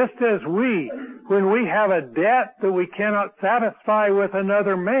 And just as when we have a debt that we cannot satisfy with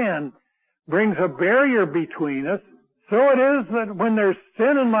another man, brings a barrier between us, so it is that when there's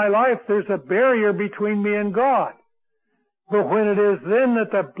sin in my life, there's a barrier between me and God. But when it is then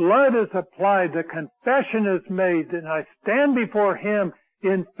that the blood is applied, the confession is made, and I stand before Him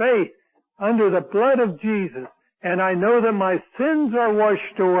in faith under the blood of Jesus, and I know that my sins are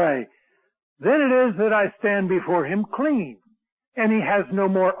washed away, then it is that I stand before Him clean. And He has no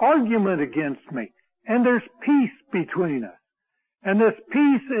more argument against me. And there's peace between us. And this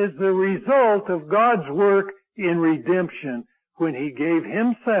peace is the result of God's work in redemption when He gave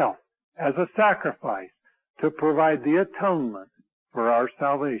Himself as a sacrifice to provide the atonement for our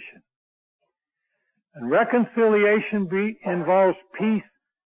salvation. And reconciliation involves peace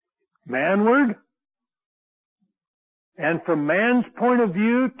manward, and from man's point of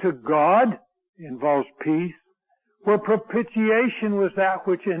view to God involves peace, where propitiation was that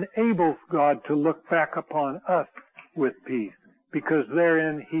which enables God to look back upon us with peace, because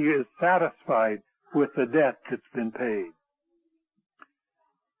therein He is satisfied with the debt that's been paid.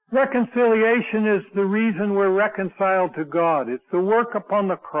 Reconciliation is the reason we're reconciled to God. It's the work upon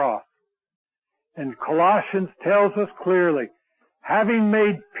the cross. And Colossians tells us clearly, having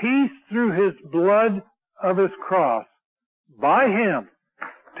made peace through His blood of His cross, by Him,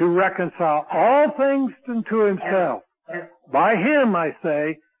 to reconcile all things unto Himself. By Him, I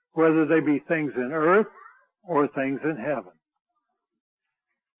say, whether they be things in earth or things in heaven.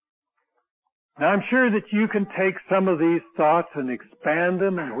 Now, I'm sure that you can take some of these thoughts and expand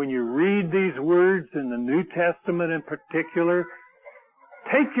them, and when you read these words in the New Testament in particular,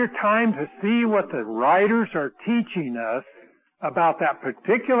 take your time to see what the writers are teaching us about that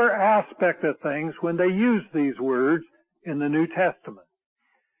particular aspect of things when they use these words in the New Testament.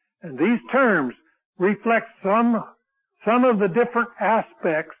 And these terms reflect some of the different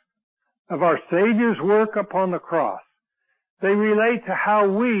aspects of our Savior's work upon the cross. They relate to how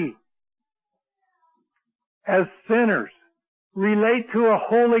we, as sinners, relate to a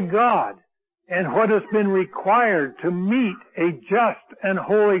holy God and what has been required to meet a just and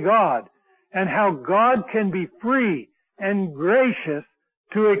holy God, and how God can be free and gracious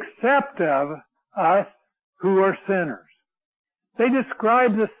to accept of us who are sinners. They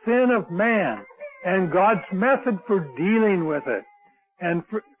describe the sin of man and God's method for dealing with it, and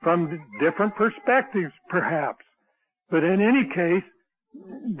from different perspectives perhaps. But in any case,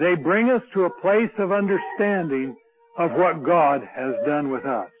 they bring us to a place of understanding of what God has done with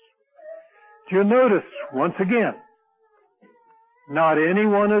us. You'll notice, once again, not any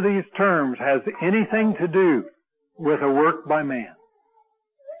one of these terms has anything to do with a work by man.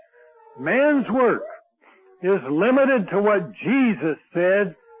 Man's work is limited to what Jesus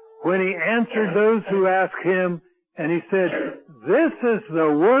said when He answered those who asked Him, and He said, "This is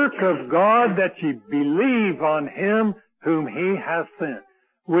the work of God, that ye believe on Him whom He hath sent."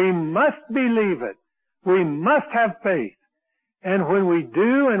 We must believe it. We must have faith. And when we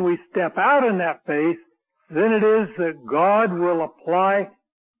do and we step out in that faith, then it is that God will apply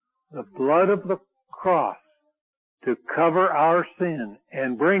the blood of the cross to cover our sin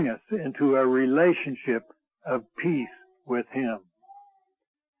and bring us into a relationship of peace with Him.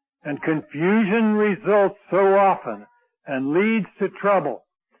 And confusion results so often and leads to trouble.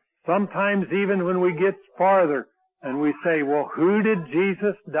 Sometimes even when we get farther and we say, well, who did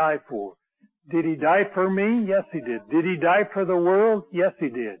Jesus die for? Did He die for me? Yes, He did. Did He die for the world? Yes, He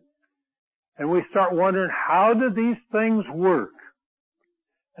did. And we start wondering, how do these things work?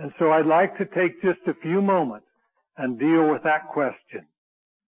 And so I'd like to take just a few moments and deal with that question.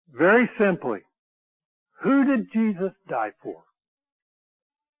 Very simply, who did Jesus die for?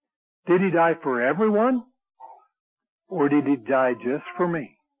 Did He die for everyone? Or did He die just for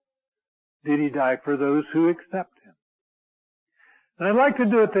me? Did He die for those who accept Him? And I'd like to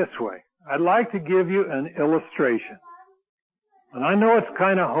do it this way. I'd like to give you an illustration. And I know it's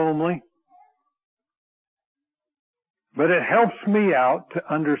kind of homely, but it helps me out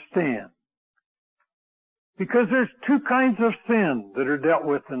to understand. Because there's two kinds of sin that are dealt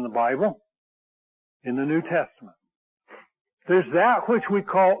with in the Bible, in the New Testament. There's that which we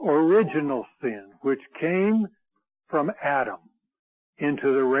call original sin, which came from Adam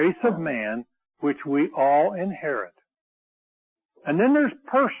into the race of man, which we all inherit. And then there's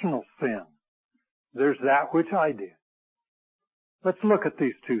personal sin. There's that which I did. Let's look at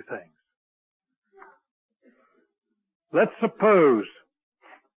these two things. Let's suppose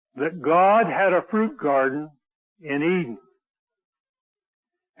that God had a fruit garden in Eden.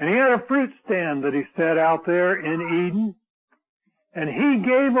 And He had a fruit stand that He set out there in Eden. And He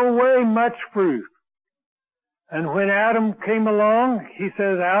gave away much fruit. And when Adam came along, He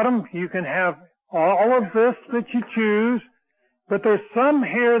says, Adam, you can have all of this that you choose, but there's some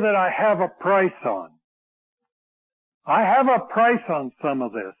here that I have a price on. I have a price on some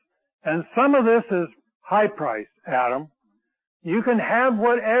of this. And some of this is high price, Adam. You can have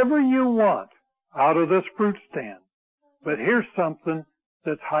whatever you want out of this fruit stand. But here's something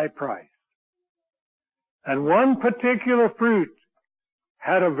that's high price. And one particular fruit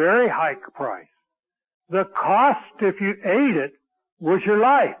had a very high price. The cost, if you ate it, was your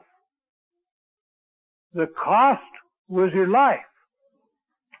life. The cost was your life.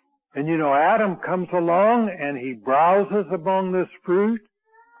 And you know, Adam comes along and he browses among this fruit.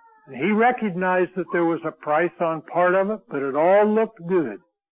 And he recognized that there was a price on part of it, but it all looked good.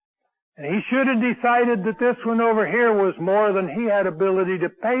 And he should have decided that this one over here was more than he had ability to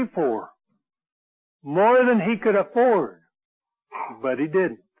pay for. More than he could afford. But he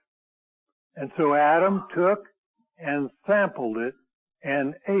didn't. And so Adam took and sampled it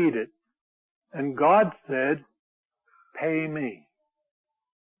and ate it. And God said, pay me.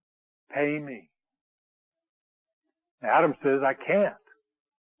 Pay me. Adam says, I can't.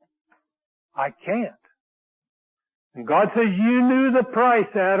 I can't. And God says, you knew the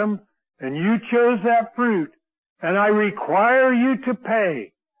price, Adam, and you chose that fruit, and I require you to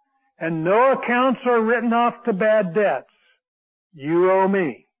pay. And no accounts are written off to bad debts. You owe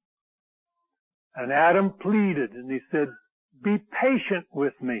me. And Adam pleaded, and he said, be patient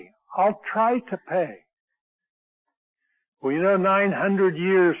with me. I'll try to pay. Well, you know, 900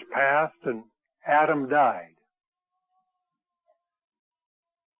 years passed, and Adam died.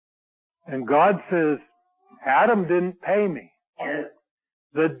 And God says, Adam didn't pay me.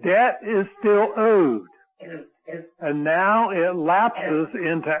 The debt is still owed. And now it lapses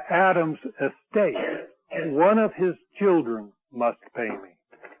into Adam's estate. One of his children must pay me.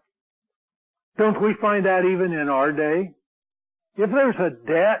 Don't we find that even in our day? If there's a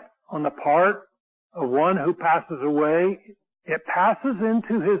debt on the part of one who passes away, it passes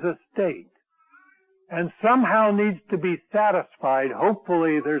into his estate and somehow needs to be satisfied.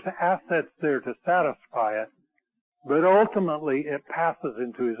 Hopefully there's assets there to satisfy it, but ultimately it passes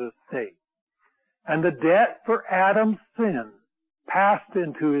into his estate. And the debt for Adam's sin passed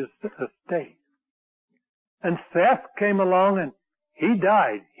into his estate. And Seth came along and he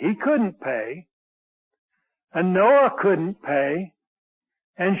died. He couldn't pay. And Noah couldn't pay.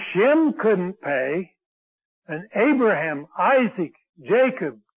 And Shem couldn't pay. And Abraham, Isaac,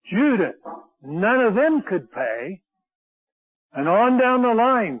 Jacob, Judah, none of them could pay. And on down the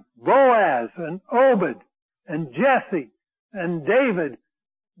line, Boaz and Obed and Jesse and David,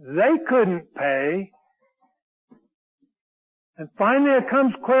 they couldn't pay. And finally it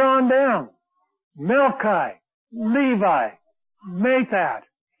comes clear on down. Melchi, Levi, Mathat,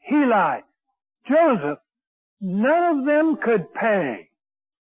 Heli, Joseph, none of them could pay.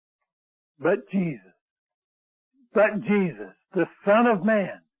 But Jesus, the Son of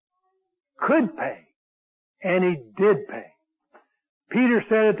Man, could pay. And He did pay. Peter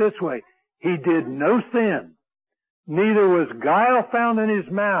said it this way, He did no sin, neither was guile found in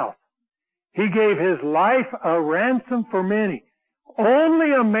His mouth. He gave His life a ransom for many.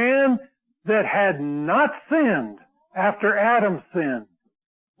 Only a man that had not sinned after Adam's sin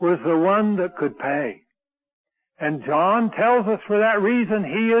was the one that could pay. And John tells us for that reason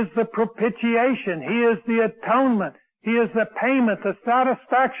He is the propitiation. He is the atonement. He is the payment, the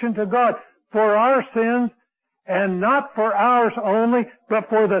satisfaction to God for our sins, and not for ours only, but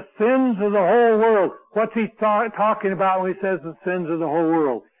for the sins of the whole world. What's He talking about when He says the sins of the whole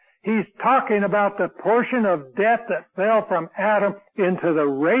world? He's talking about the portion of death that fell from Adam into the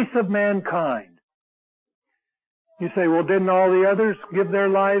race of mankind. You say, well, didn't all the others give their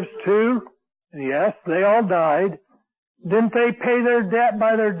lives too? Yes, they all died. Didn't they pay their debt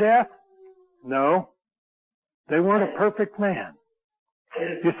by their death? No. They weren't a perfect man.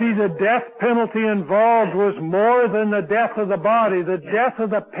 You see, the death penalty involved was more than the death of the body. The death of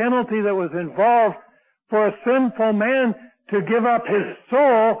the penalty that was involved for a sinful man to give up his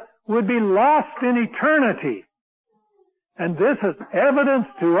soul would be lost in eternity. And this is evidence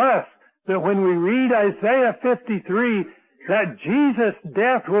to us that when we read Isaiah 53, that Jesus'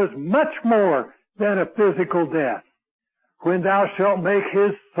 death was much more than a physical death. When thou shalt make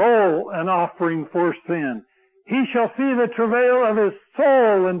his soul an offering for sin, he shall see the travail of his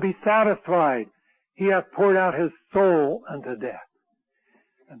soul and be satisfied. He hath poured out his soul unto death.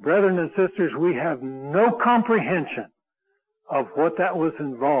 And brethren and sisters, we have no comprehension of what that was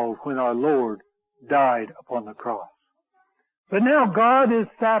involved when our Lord died upon the cross. But now God is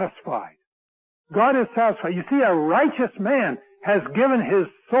satisfied. God is satisfied. You see, a righteous man has given his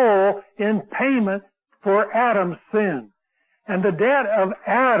soul in payment for Adam's sin. And the debt of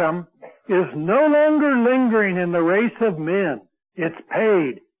Adam is no longer lingering in the race of men. It's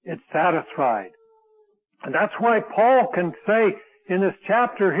paid. It's satisfied. And that's why Paul can say in this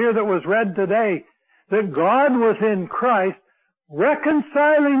chapter here that was read today that God was in Christ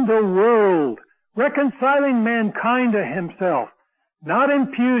reconciling the world, reconciling mankind to himself, not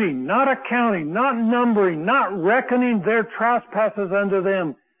imputing, not accounting, not numbering, not reckoning their trespasses unto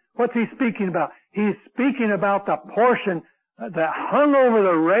them. What's he speaking about? He's speaking about the portion that hung over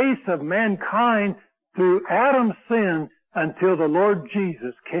the race of mankind through Adam's sin until the Lord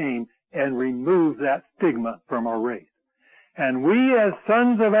Jesus came and removed that stigma from our race. And we as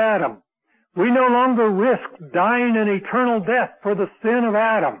sons of Adam, we no longer risk dying an eternal death for the sin of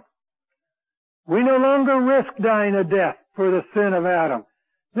Adam. We no longer risk dying a death for the sin of Adam.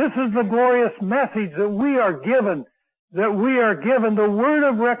 This is the glorious message that we are given, the word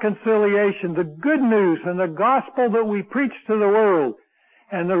of reconciliation, the good news and the gospel that we preach to the world.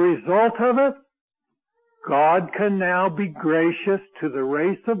 And the result of it, God can now be gracious to the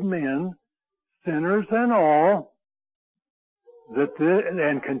race of men, sinners and all,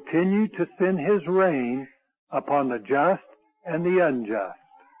 and continue to send his rain upon the just and the unjust.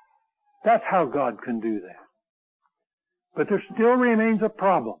 That's how God can do that. But there still remains a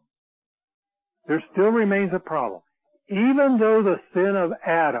problem. There still remains a problem. Even though the sin of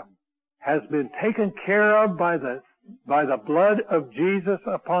Adam has been taken care of by the blood of Jesus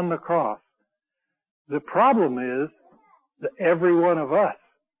upon the cross, the problem is that every one of us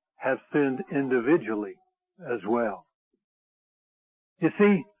have sinned individually as well. You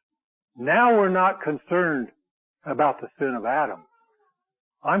see, now we're not concerned about the sin of Adam.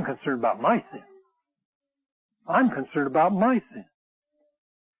 I'm concerned about my sin. I'm concerned about my sin.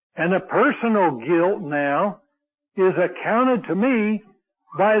 And the personal guilt now is accounted to me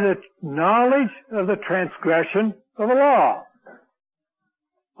by the knowledge of the transgression of the law.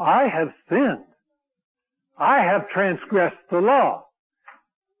 I have sinned. I have transgressed the law.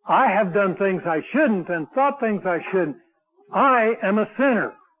 I have done things I shouldn't and thought things I shouldn't. I am a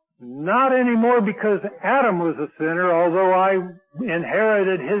sinner. Not anymore because Adam was a sinner, although I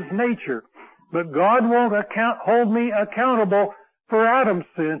inherited his nature. But God won't hold me accountable for Adam's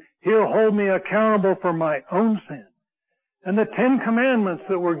sin. He'll hold me accountable for my own sin. And the 10 Commandments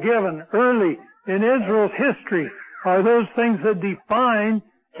that were given early in Israel's history are those things that define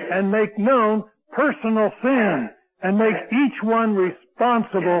and make known personal sin and make each one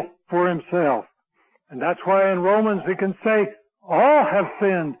responsible for himself. And that's why in Romans we can say, all have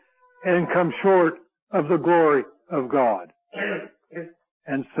sinned and come short of the glory of God.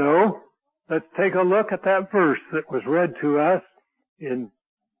 And so, let's take a look at that verse that was read to us in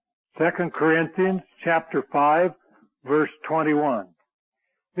 2 Corinthians chapter 5, verse 21.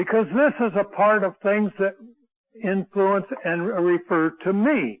 Because this is a part of things that influence and refer to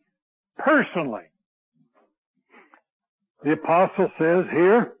me personally. The apostle says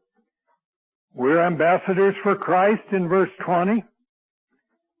here, we're ambassadors for Christ in verse 20.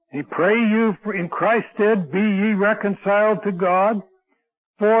 He pray you in Christ's stead be ye reconciled to God,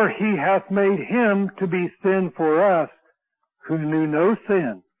 for he hath made him to be sin for us, who knew no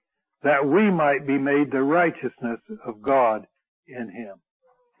sin, that we might be made the righteousness of God in him.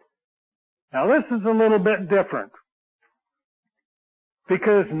 Now this is a little bit different.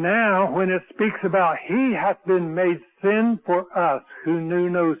 Because now when it speaks about he hath been made sin for us who knew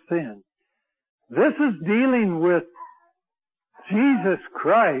no sin, this is dealing with Jesus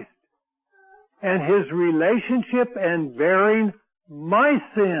Christ and his relationship and bearing my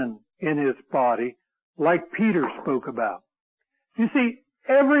sin in his body, like Peter spoke about. You see,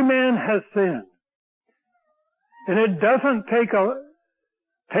 every man has sinned. And it doesn't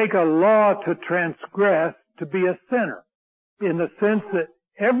take a law to transgress to be a sinner, in the sense that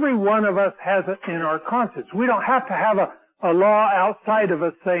every one of us has it in our conscience. We don't have to have a law outside of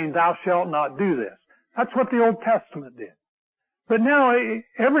us saying, thou shalt not do this. That's what the Old Testament did. But now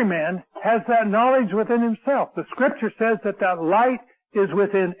every man has that knowledge within himself. The Scripture says that light is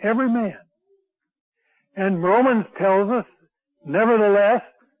within every man. And Romans tells us, nevertheless,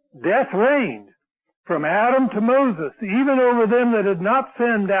 death reigned from Adam to Moses, even over them that had not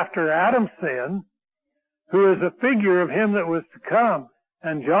sinned after Adam's sin, who is a figure of him that was to come.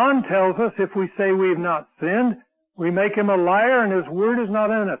 And John tells us, if we say we have not sinned, we make him a liar and his word is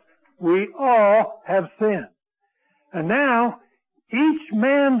not in us. We all have sinned. And now, Each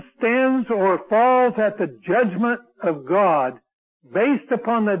man stands or falls at the judgment of God based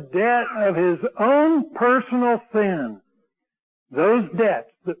upon the debt of his own personal sin. Those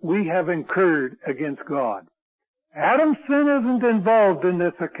debts that we have incurred against God. Adam's sin isn't involved in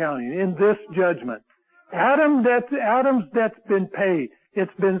this accounting, in this judgment. Adam's debt's been paid.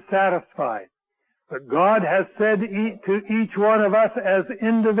 It's been satisfied. But God has said to each one of us as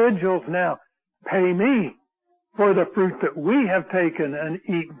individuals now, pay me for the fruit that we have taken and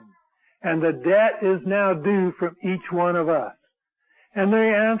eaten. And the debt is now due from each one of us. And the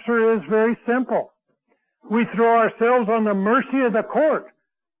answer is very simple. We throw ourselves on the mercy of the court.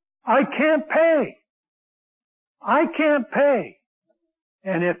 I can't pay. I can't pay.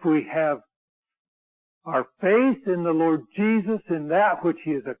 And if we have our faith in the Lord Jesus, in that which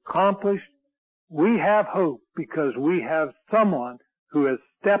He has accomplished, we have hope because we have someone who has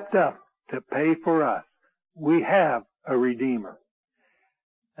stepped up to pay for us. We have a Redeemer.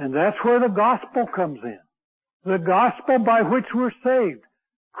 And that's where the gospel comes in. The gospel by which we're saved.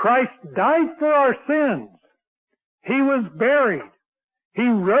 Christ died for our sins. He was buried. He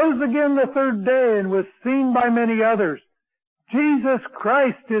rose again the third day and was seen by many others. Jesus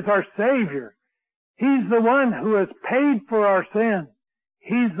Christ is our Savior. He's the one who has paid for our sin.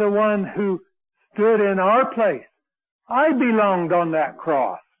 He's the one who stood in our place. I belonged on that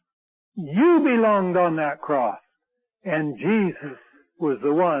cross. You belonged on that cross. And Jesus was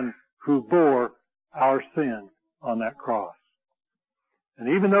the one who bore our sin on that cross.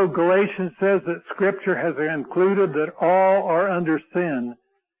 And even though Galatians says that Scripture has concluded that all are under sin,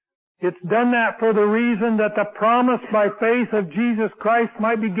 it's done that for the reason that the promise by faith of Jesus Christ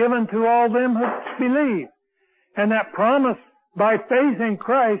might be given to all them who believe. And that promise by faith in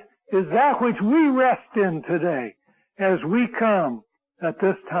Christ is that which we rest in today as we come at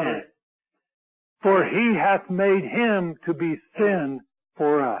this time. For He hath made Him to be sin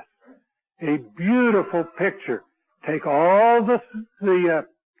for us. A beautiful picture. Take all the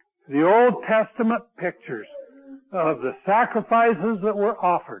Old Testament pictures of the sacrifices that were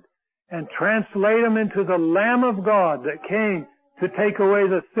offered and translate them into the Lamb of God that came to take away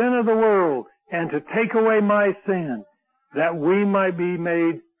the sin of the world and to take away my sin, that we might be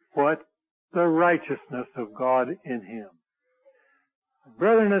made what? The righteousness of God in Him.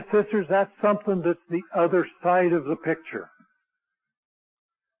 Brethren and sisters, that's something that's the other side of the picture.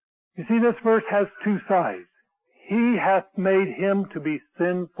 You see, this verse has two sides. He hath made Him to be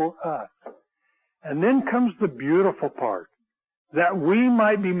sin for us. And then comes the beautiful part, that we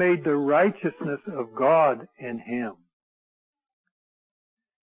might be made the righteousness of God in Him.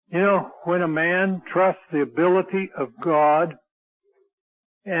 You know, when a man trusts the ability of God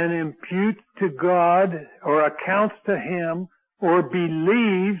and imputes to God or accounts to Him or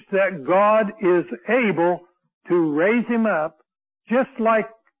believes that God is able to raise him up, just like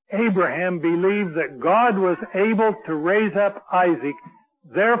Abraham believed that God was able to raise up Isaac,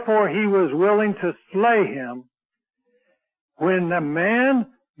 therefore he was willing to slay him. When the man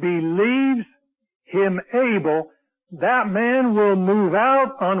believes him able, that man will move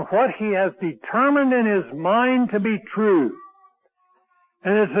out on what he has determined in his mind to be true.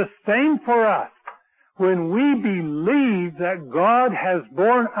 And it's the same for us. When we believe that God has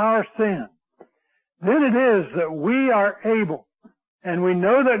borne our sin, then it is that we are able, and we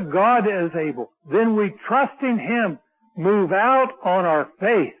know that God is able. Then we trust in Him, move out on our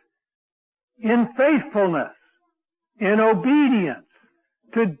faith, in faithfulness, in obedience,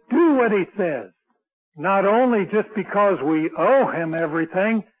 to do what He says. Not only just because we owe Him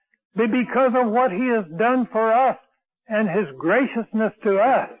everything, but because of what He has done for us and His graciousness to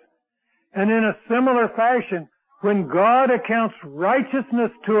us. And in a similar fashion, when God accounts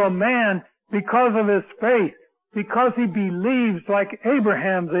righteousness to a man because of his faith, because he believes like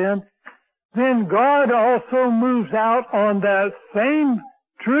Abraham then God also moves out on that same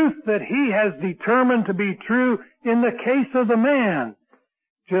truth that He has determined to be true in the case of the man,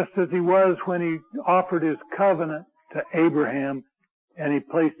 just as He was when He offered His covenant to Abraham, and He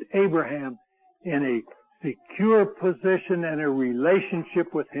placed Abraham in a secure position and a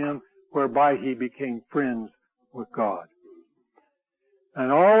relationship with Him whereby he became friends with God.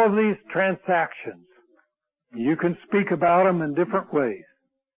 And all of these transactions, you can speak about them in different ways.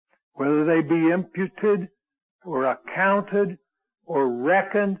 Whether they be imputed or accounted or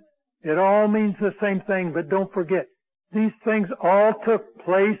reckoned, it all means the same thing, but don't forget, these things all took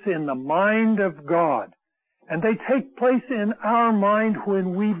place in the mind of God. And they take place in our mind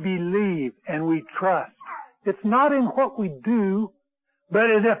when we believe and we trust. It's not in what we do, but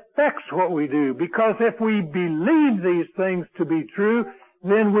it affects what we do, because if we believe these things to be true,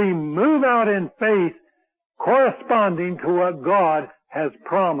 then we move out in faith corresponding to what God has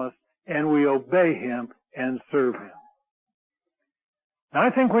promised, and we obey Him and serve Him. Now,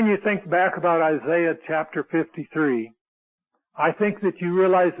 I think when you think back about Isaiah chapter 53, I think that you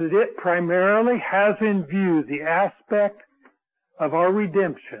realize that it primarily has in view the aspect of our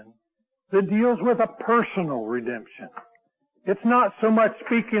redemption that deals with a personal redemption. It's not so much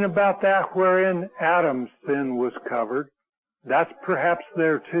speaking about that wherein Adam's sin was covered. That's perhaps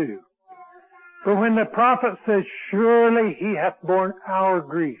there too. But when the prophet says, surely He hath borne our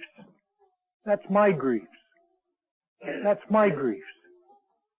griefs, that's my griefs. That's my griefs.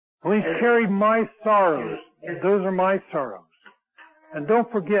 Well, He's carried my sorrows. Those are my sorrows. And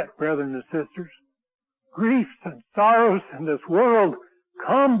don't forget, brethren and sisters, griefs and sorrows in this world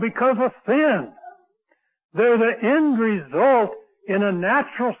come because of sin. They're the end result, in a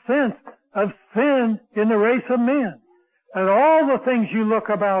natural sense, of sin in the race of men. And all the things you look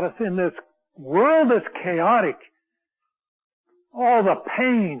about us in this world that's chaotic, all the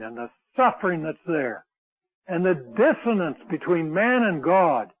pain and the suffering that's there, and the dissonance between man and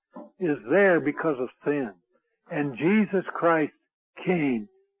God is there because of sin. And Jesus Christ came,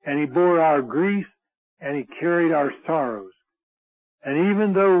 and He bore our griefs, and He carried our sorrows. And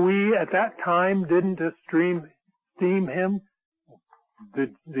even though we at that time didn't esteem Him,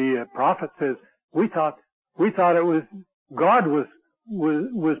 the prophet says, we thought it was God was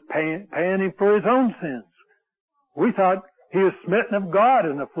paying Him for His own sins. We thought He was smitten of God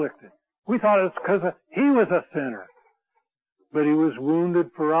and afflicted. We thought it was because He was a sinner. But He was wounded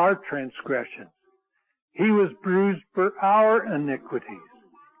for our transgressions. He was bruised for our iniquities.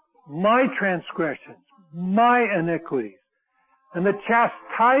 My transgressions, my iniquities. And the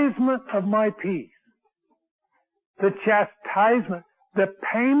chastisement of my peace. The chastisement, the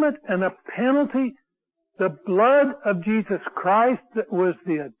payment and the penalty, the blood of Jesus Christ that was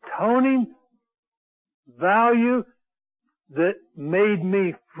the atoning value that made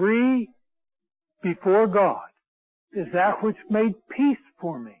me free before God, is that which made peace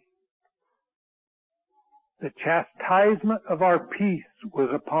for me. The chastisement of our peace was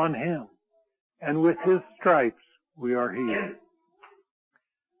upon Him, and with His stripes we are healed.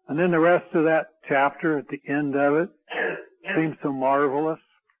 And then the rest of that chapter, at the end of it, seems so marvelous.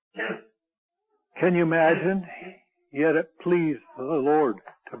 Can you imagine? Yet it pleased the Lord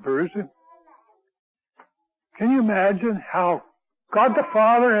to bruise Him. Can you imagine how God the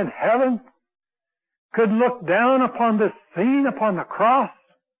Father in heaven could look down upon this scene upon the cross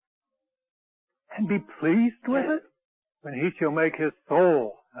and be pleased with it when He shall make His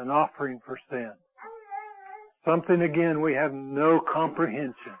soul an offering for sin? Something again we have no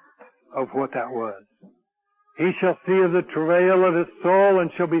comprehension of what that was. He shall see of the travail of His soul and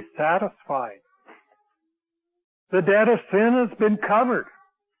shall be satisfied. The debt of sin has been covered.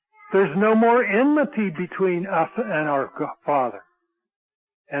 There's no more enmity between us and our Father.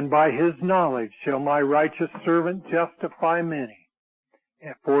 And by His knowledge shall my righteous servant justify many,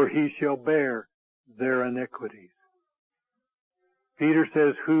 for he shall bear their iniquities. Peter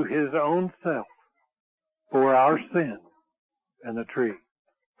says, who His own self bore our sin in the tree.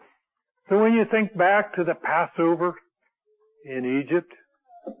 So when you think back to the Passover in Egypt,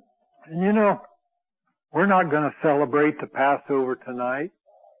 and you know, we're not going to celebrate the Passover tonight.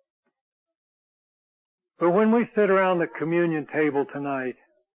 But when we sit around the communion table tonight,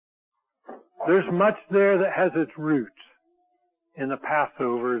 there's much there that has its roots in the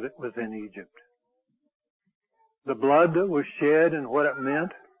Passover that was in Egypt. The blood that was shed and what it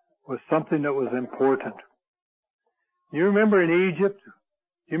meant was something that was important. You remember in Egypt,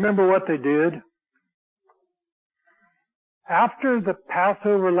 you remember what they did? After the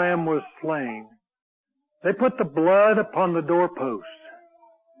Passover lamb was slain, they put the blood upon the doorposts.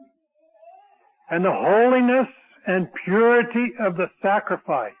 And the holiness and purity of the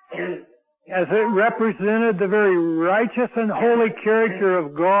sacrifice, as it represented the very righteous and holy character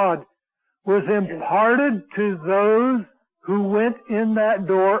of God, was imparted to those who went in that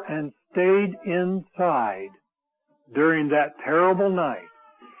door and stayed inside during that terrible night.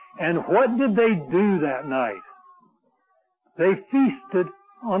 And what did they do that night? They feasted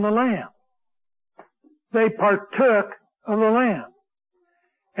on the lamb. They partook of the lamb.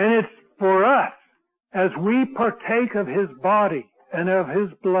 And it's for us, as we partake of His body and of His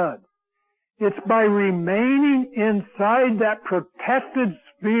blood, it's by remaining inside that protected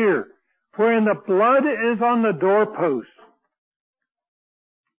sphere wherein the blood is on the doorpost.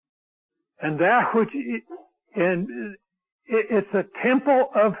 And that which, it's a temple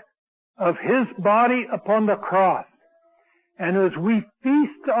of His body upon the cross. And as we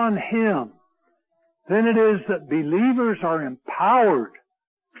feast on Him, then it is that believers are empowered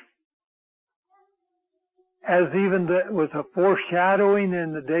as even that was a foreshadowing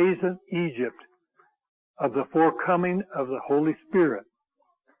in the days of Egypt of the forecoming of the Holy Spirit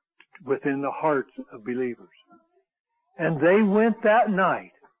within the hearts of believers. And they went that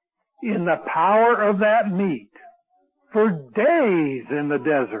night in the power of that meat for days in the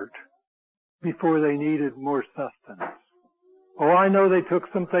desert before they needed more sustenance. Oh, I know they took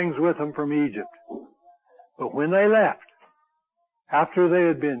some things with them from Egypt. But when they left, after they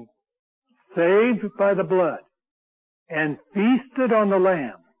had been saved by the blood and feasted on the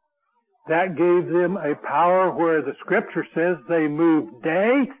Lamb, that gave them a power where the Scripture says they moved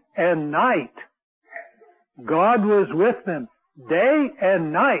day and night. God was with them day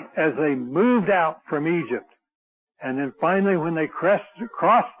and night as they moved out from Egypt. And then finally when they crossed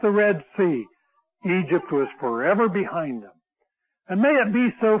the Red Sea, Egypt was forever behind them. And may it be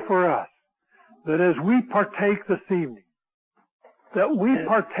so for us, that as we partake this evening, that we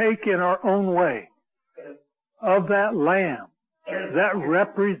partake in our own way of that Lamb that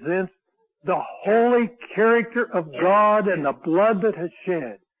represents the holy character of God and the blood that has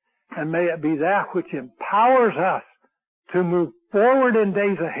shed. And may it be that which empowers us to move forward in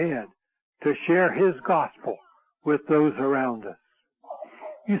days ahead to share His gospel with those around us.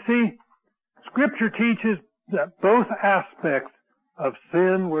 You see, Scripture teaches that both aspects of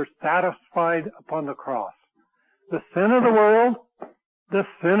sin were satisfied upon the cross. The sin of the world, the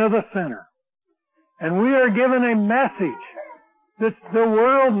sin of the sinner. And we are given a message that the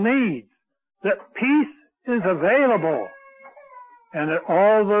world needs, that peace is available, and that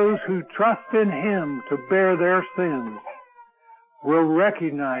all those who trust in Him to bear their sins will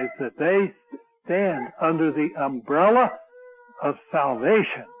recognize that they stand under the umbrella of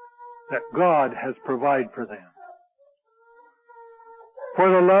salvation that God has provided for them. For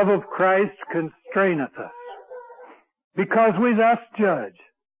the love of Christ constraineth us, because we thus judge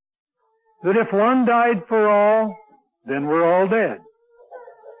that if one died for all, then we're all dead,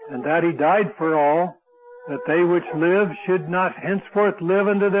 and that He died for all, that they which live should not henceforth live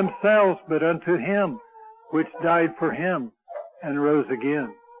unto themselves, but unto Him which died for him and rose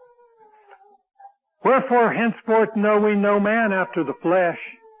again. Wherefore henceforth know we no man after the flesh.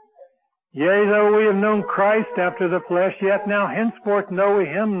 Yea, though we have known Christ after the flesh, yet now henceforth know we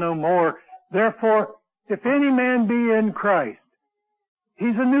Him no more. Therefore, if any man be in Christ,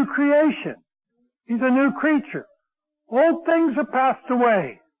 he's a new creation. He's a new creature. Old things are passed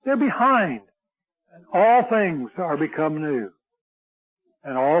away. They're behind. And all things are become new.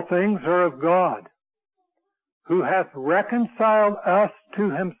 And all things are of God, who hath reconciled us to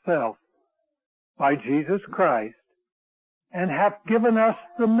Himself by Jesus Christ, and hath given us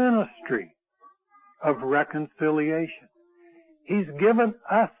the ministry of reconciliation. He's given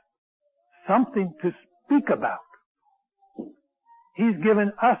us something to speak about. He's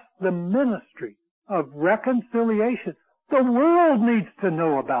given us the ministry of reconciliation. The world needs to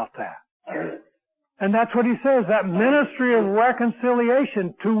know about that. And that's what he says, that ministry of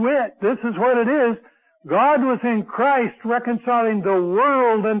reconciliation, to wit, this is what it is. God was in Christ reconciling the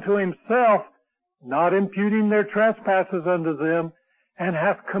world unto Himself, not imputing their trespasses unto them, and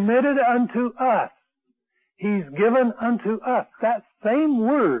hath committed unto us. He's given unto us that same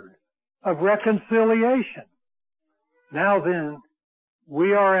word of reconciliation. Now then,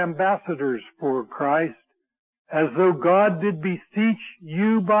 we are ambassadors for Christ, as though God did beseech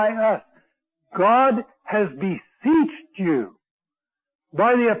you by us. God has beseeched you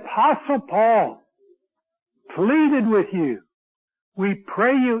by the Apostle Paul, pleaded with you. We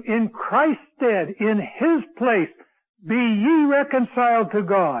pray you in Christ's stead, in His place, be ye reconciled to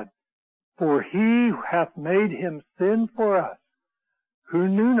God. For He hath made Him sin for us, who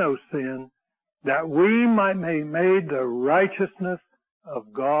knew no sin, that we might be made the righteousness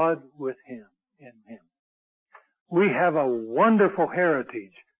of God with Him, in Him. We have a wonderful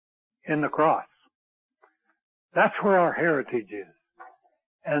heritage in the cross. That's where our heritage is.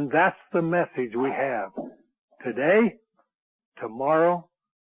 And that's the message we have today, tomorrow,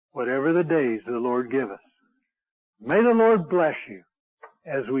 whatever the days the Lord give us. May the Lord bless you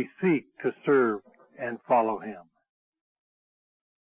as we seek to serve and follow Him.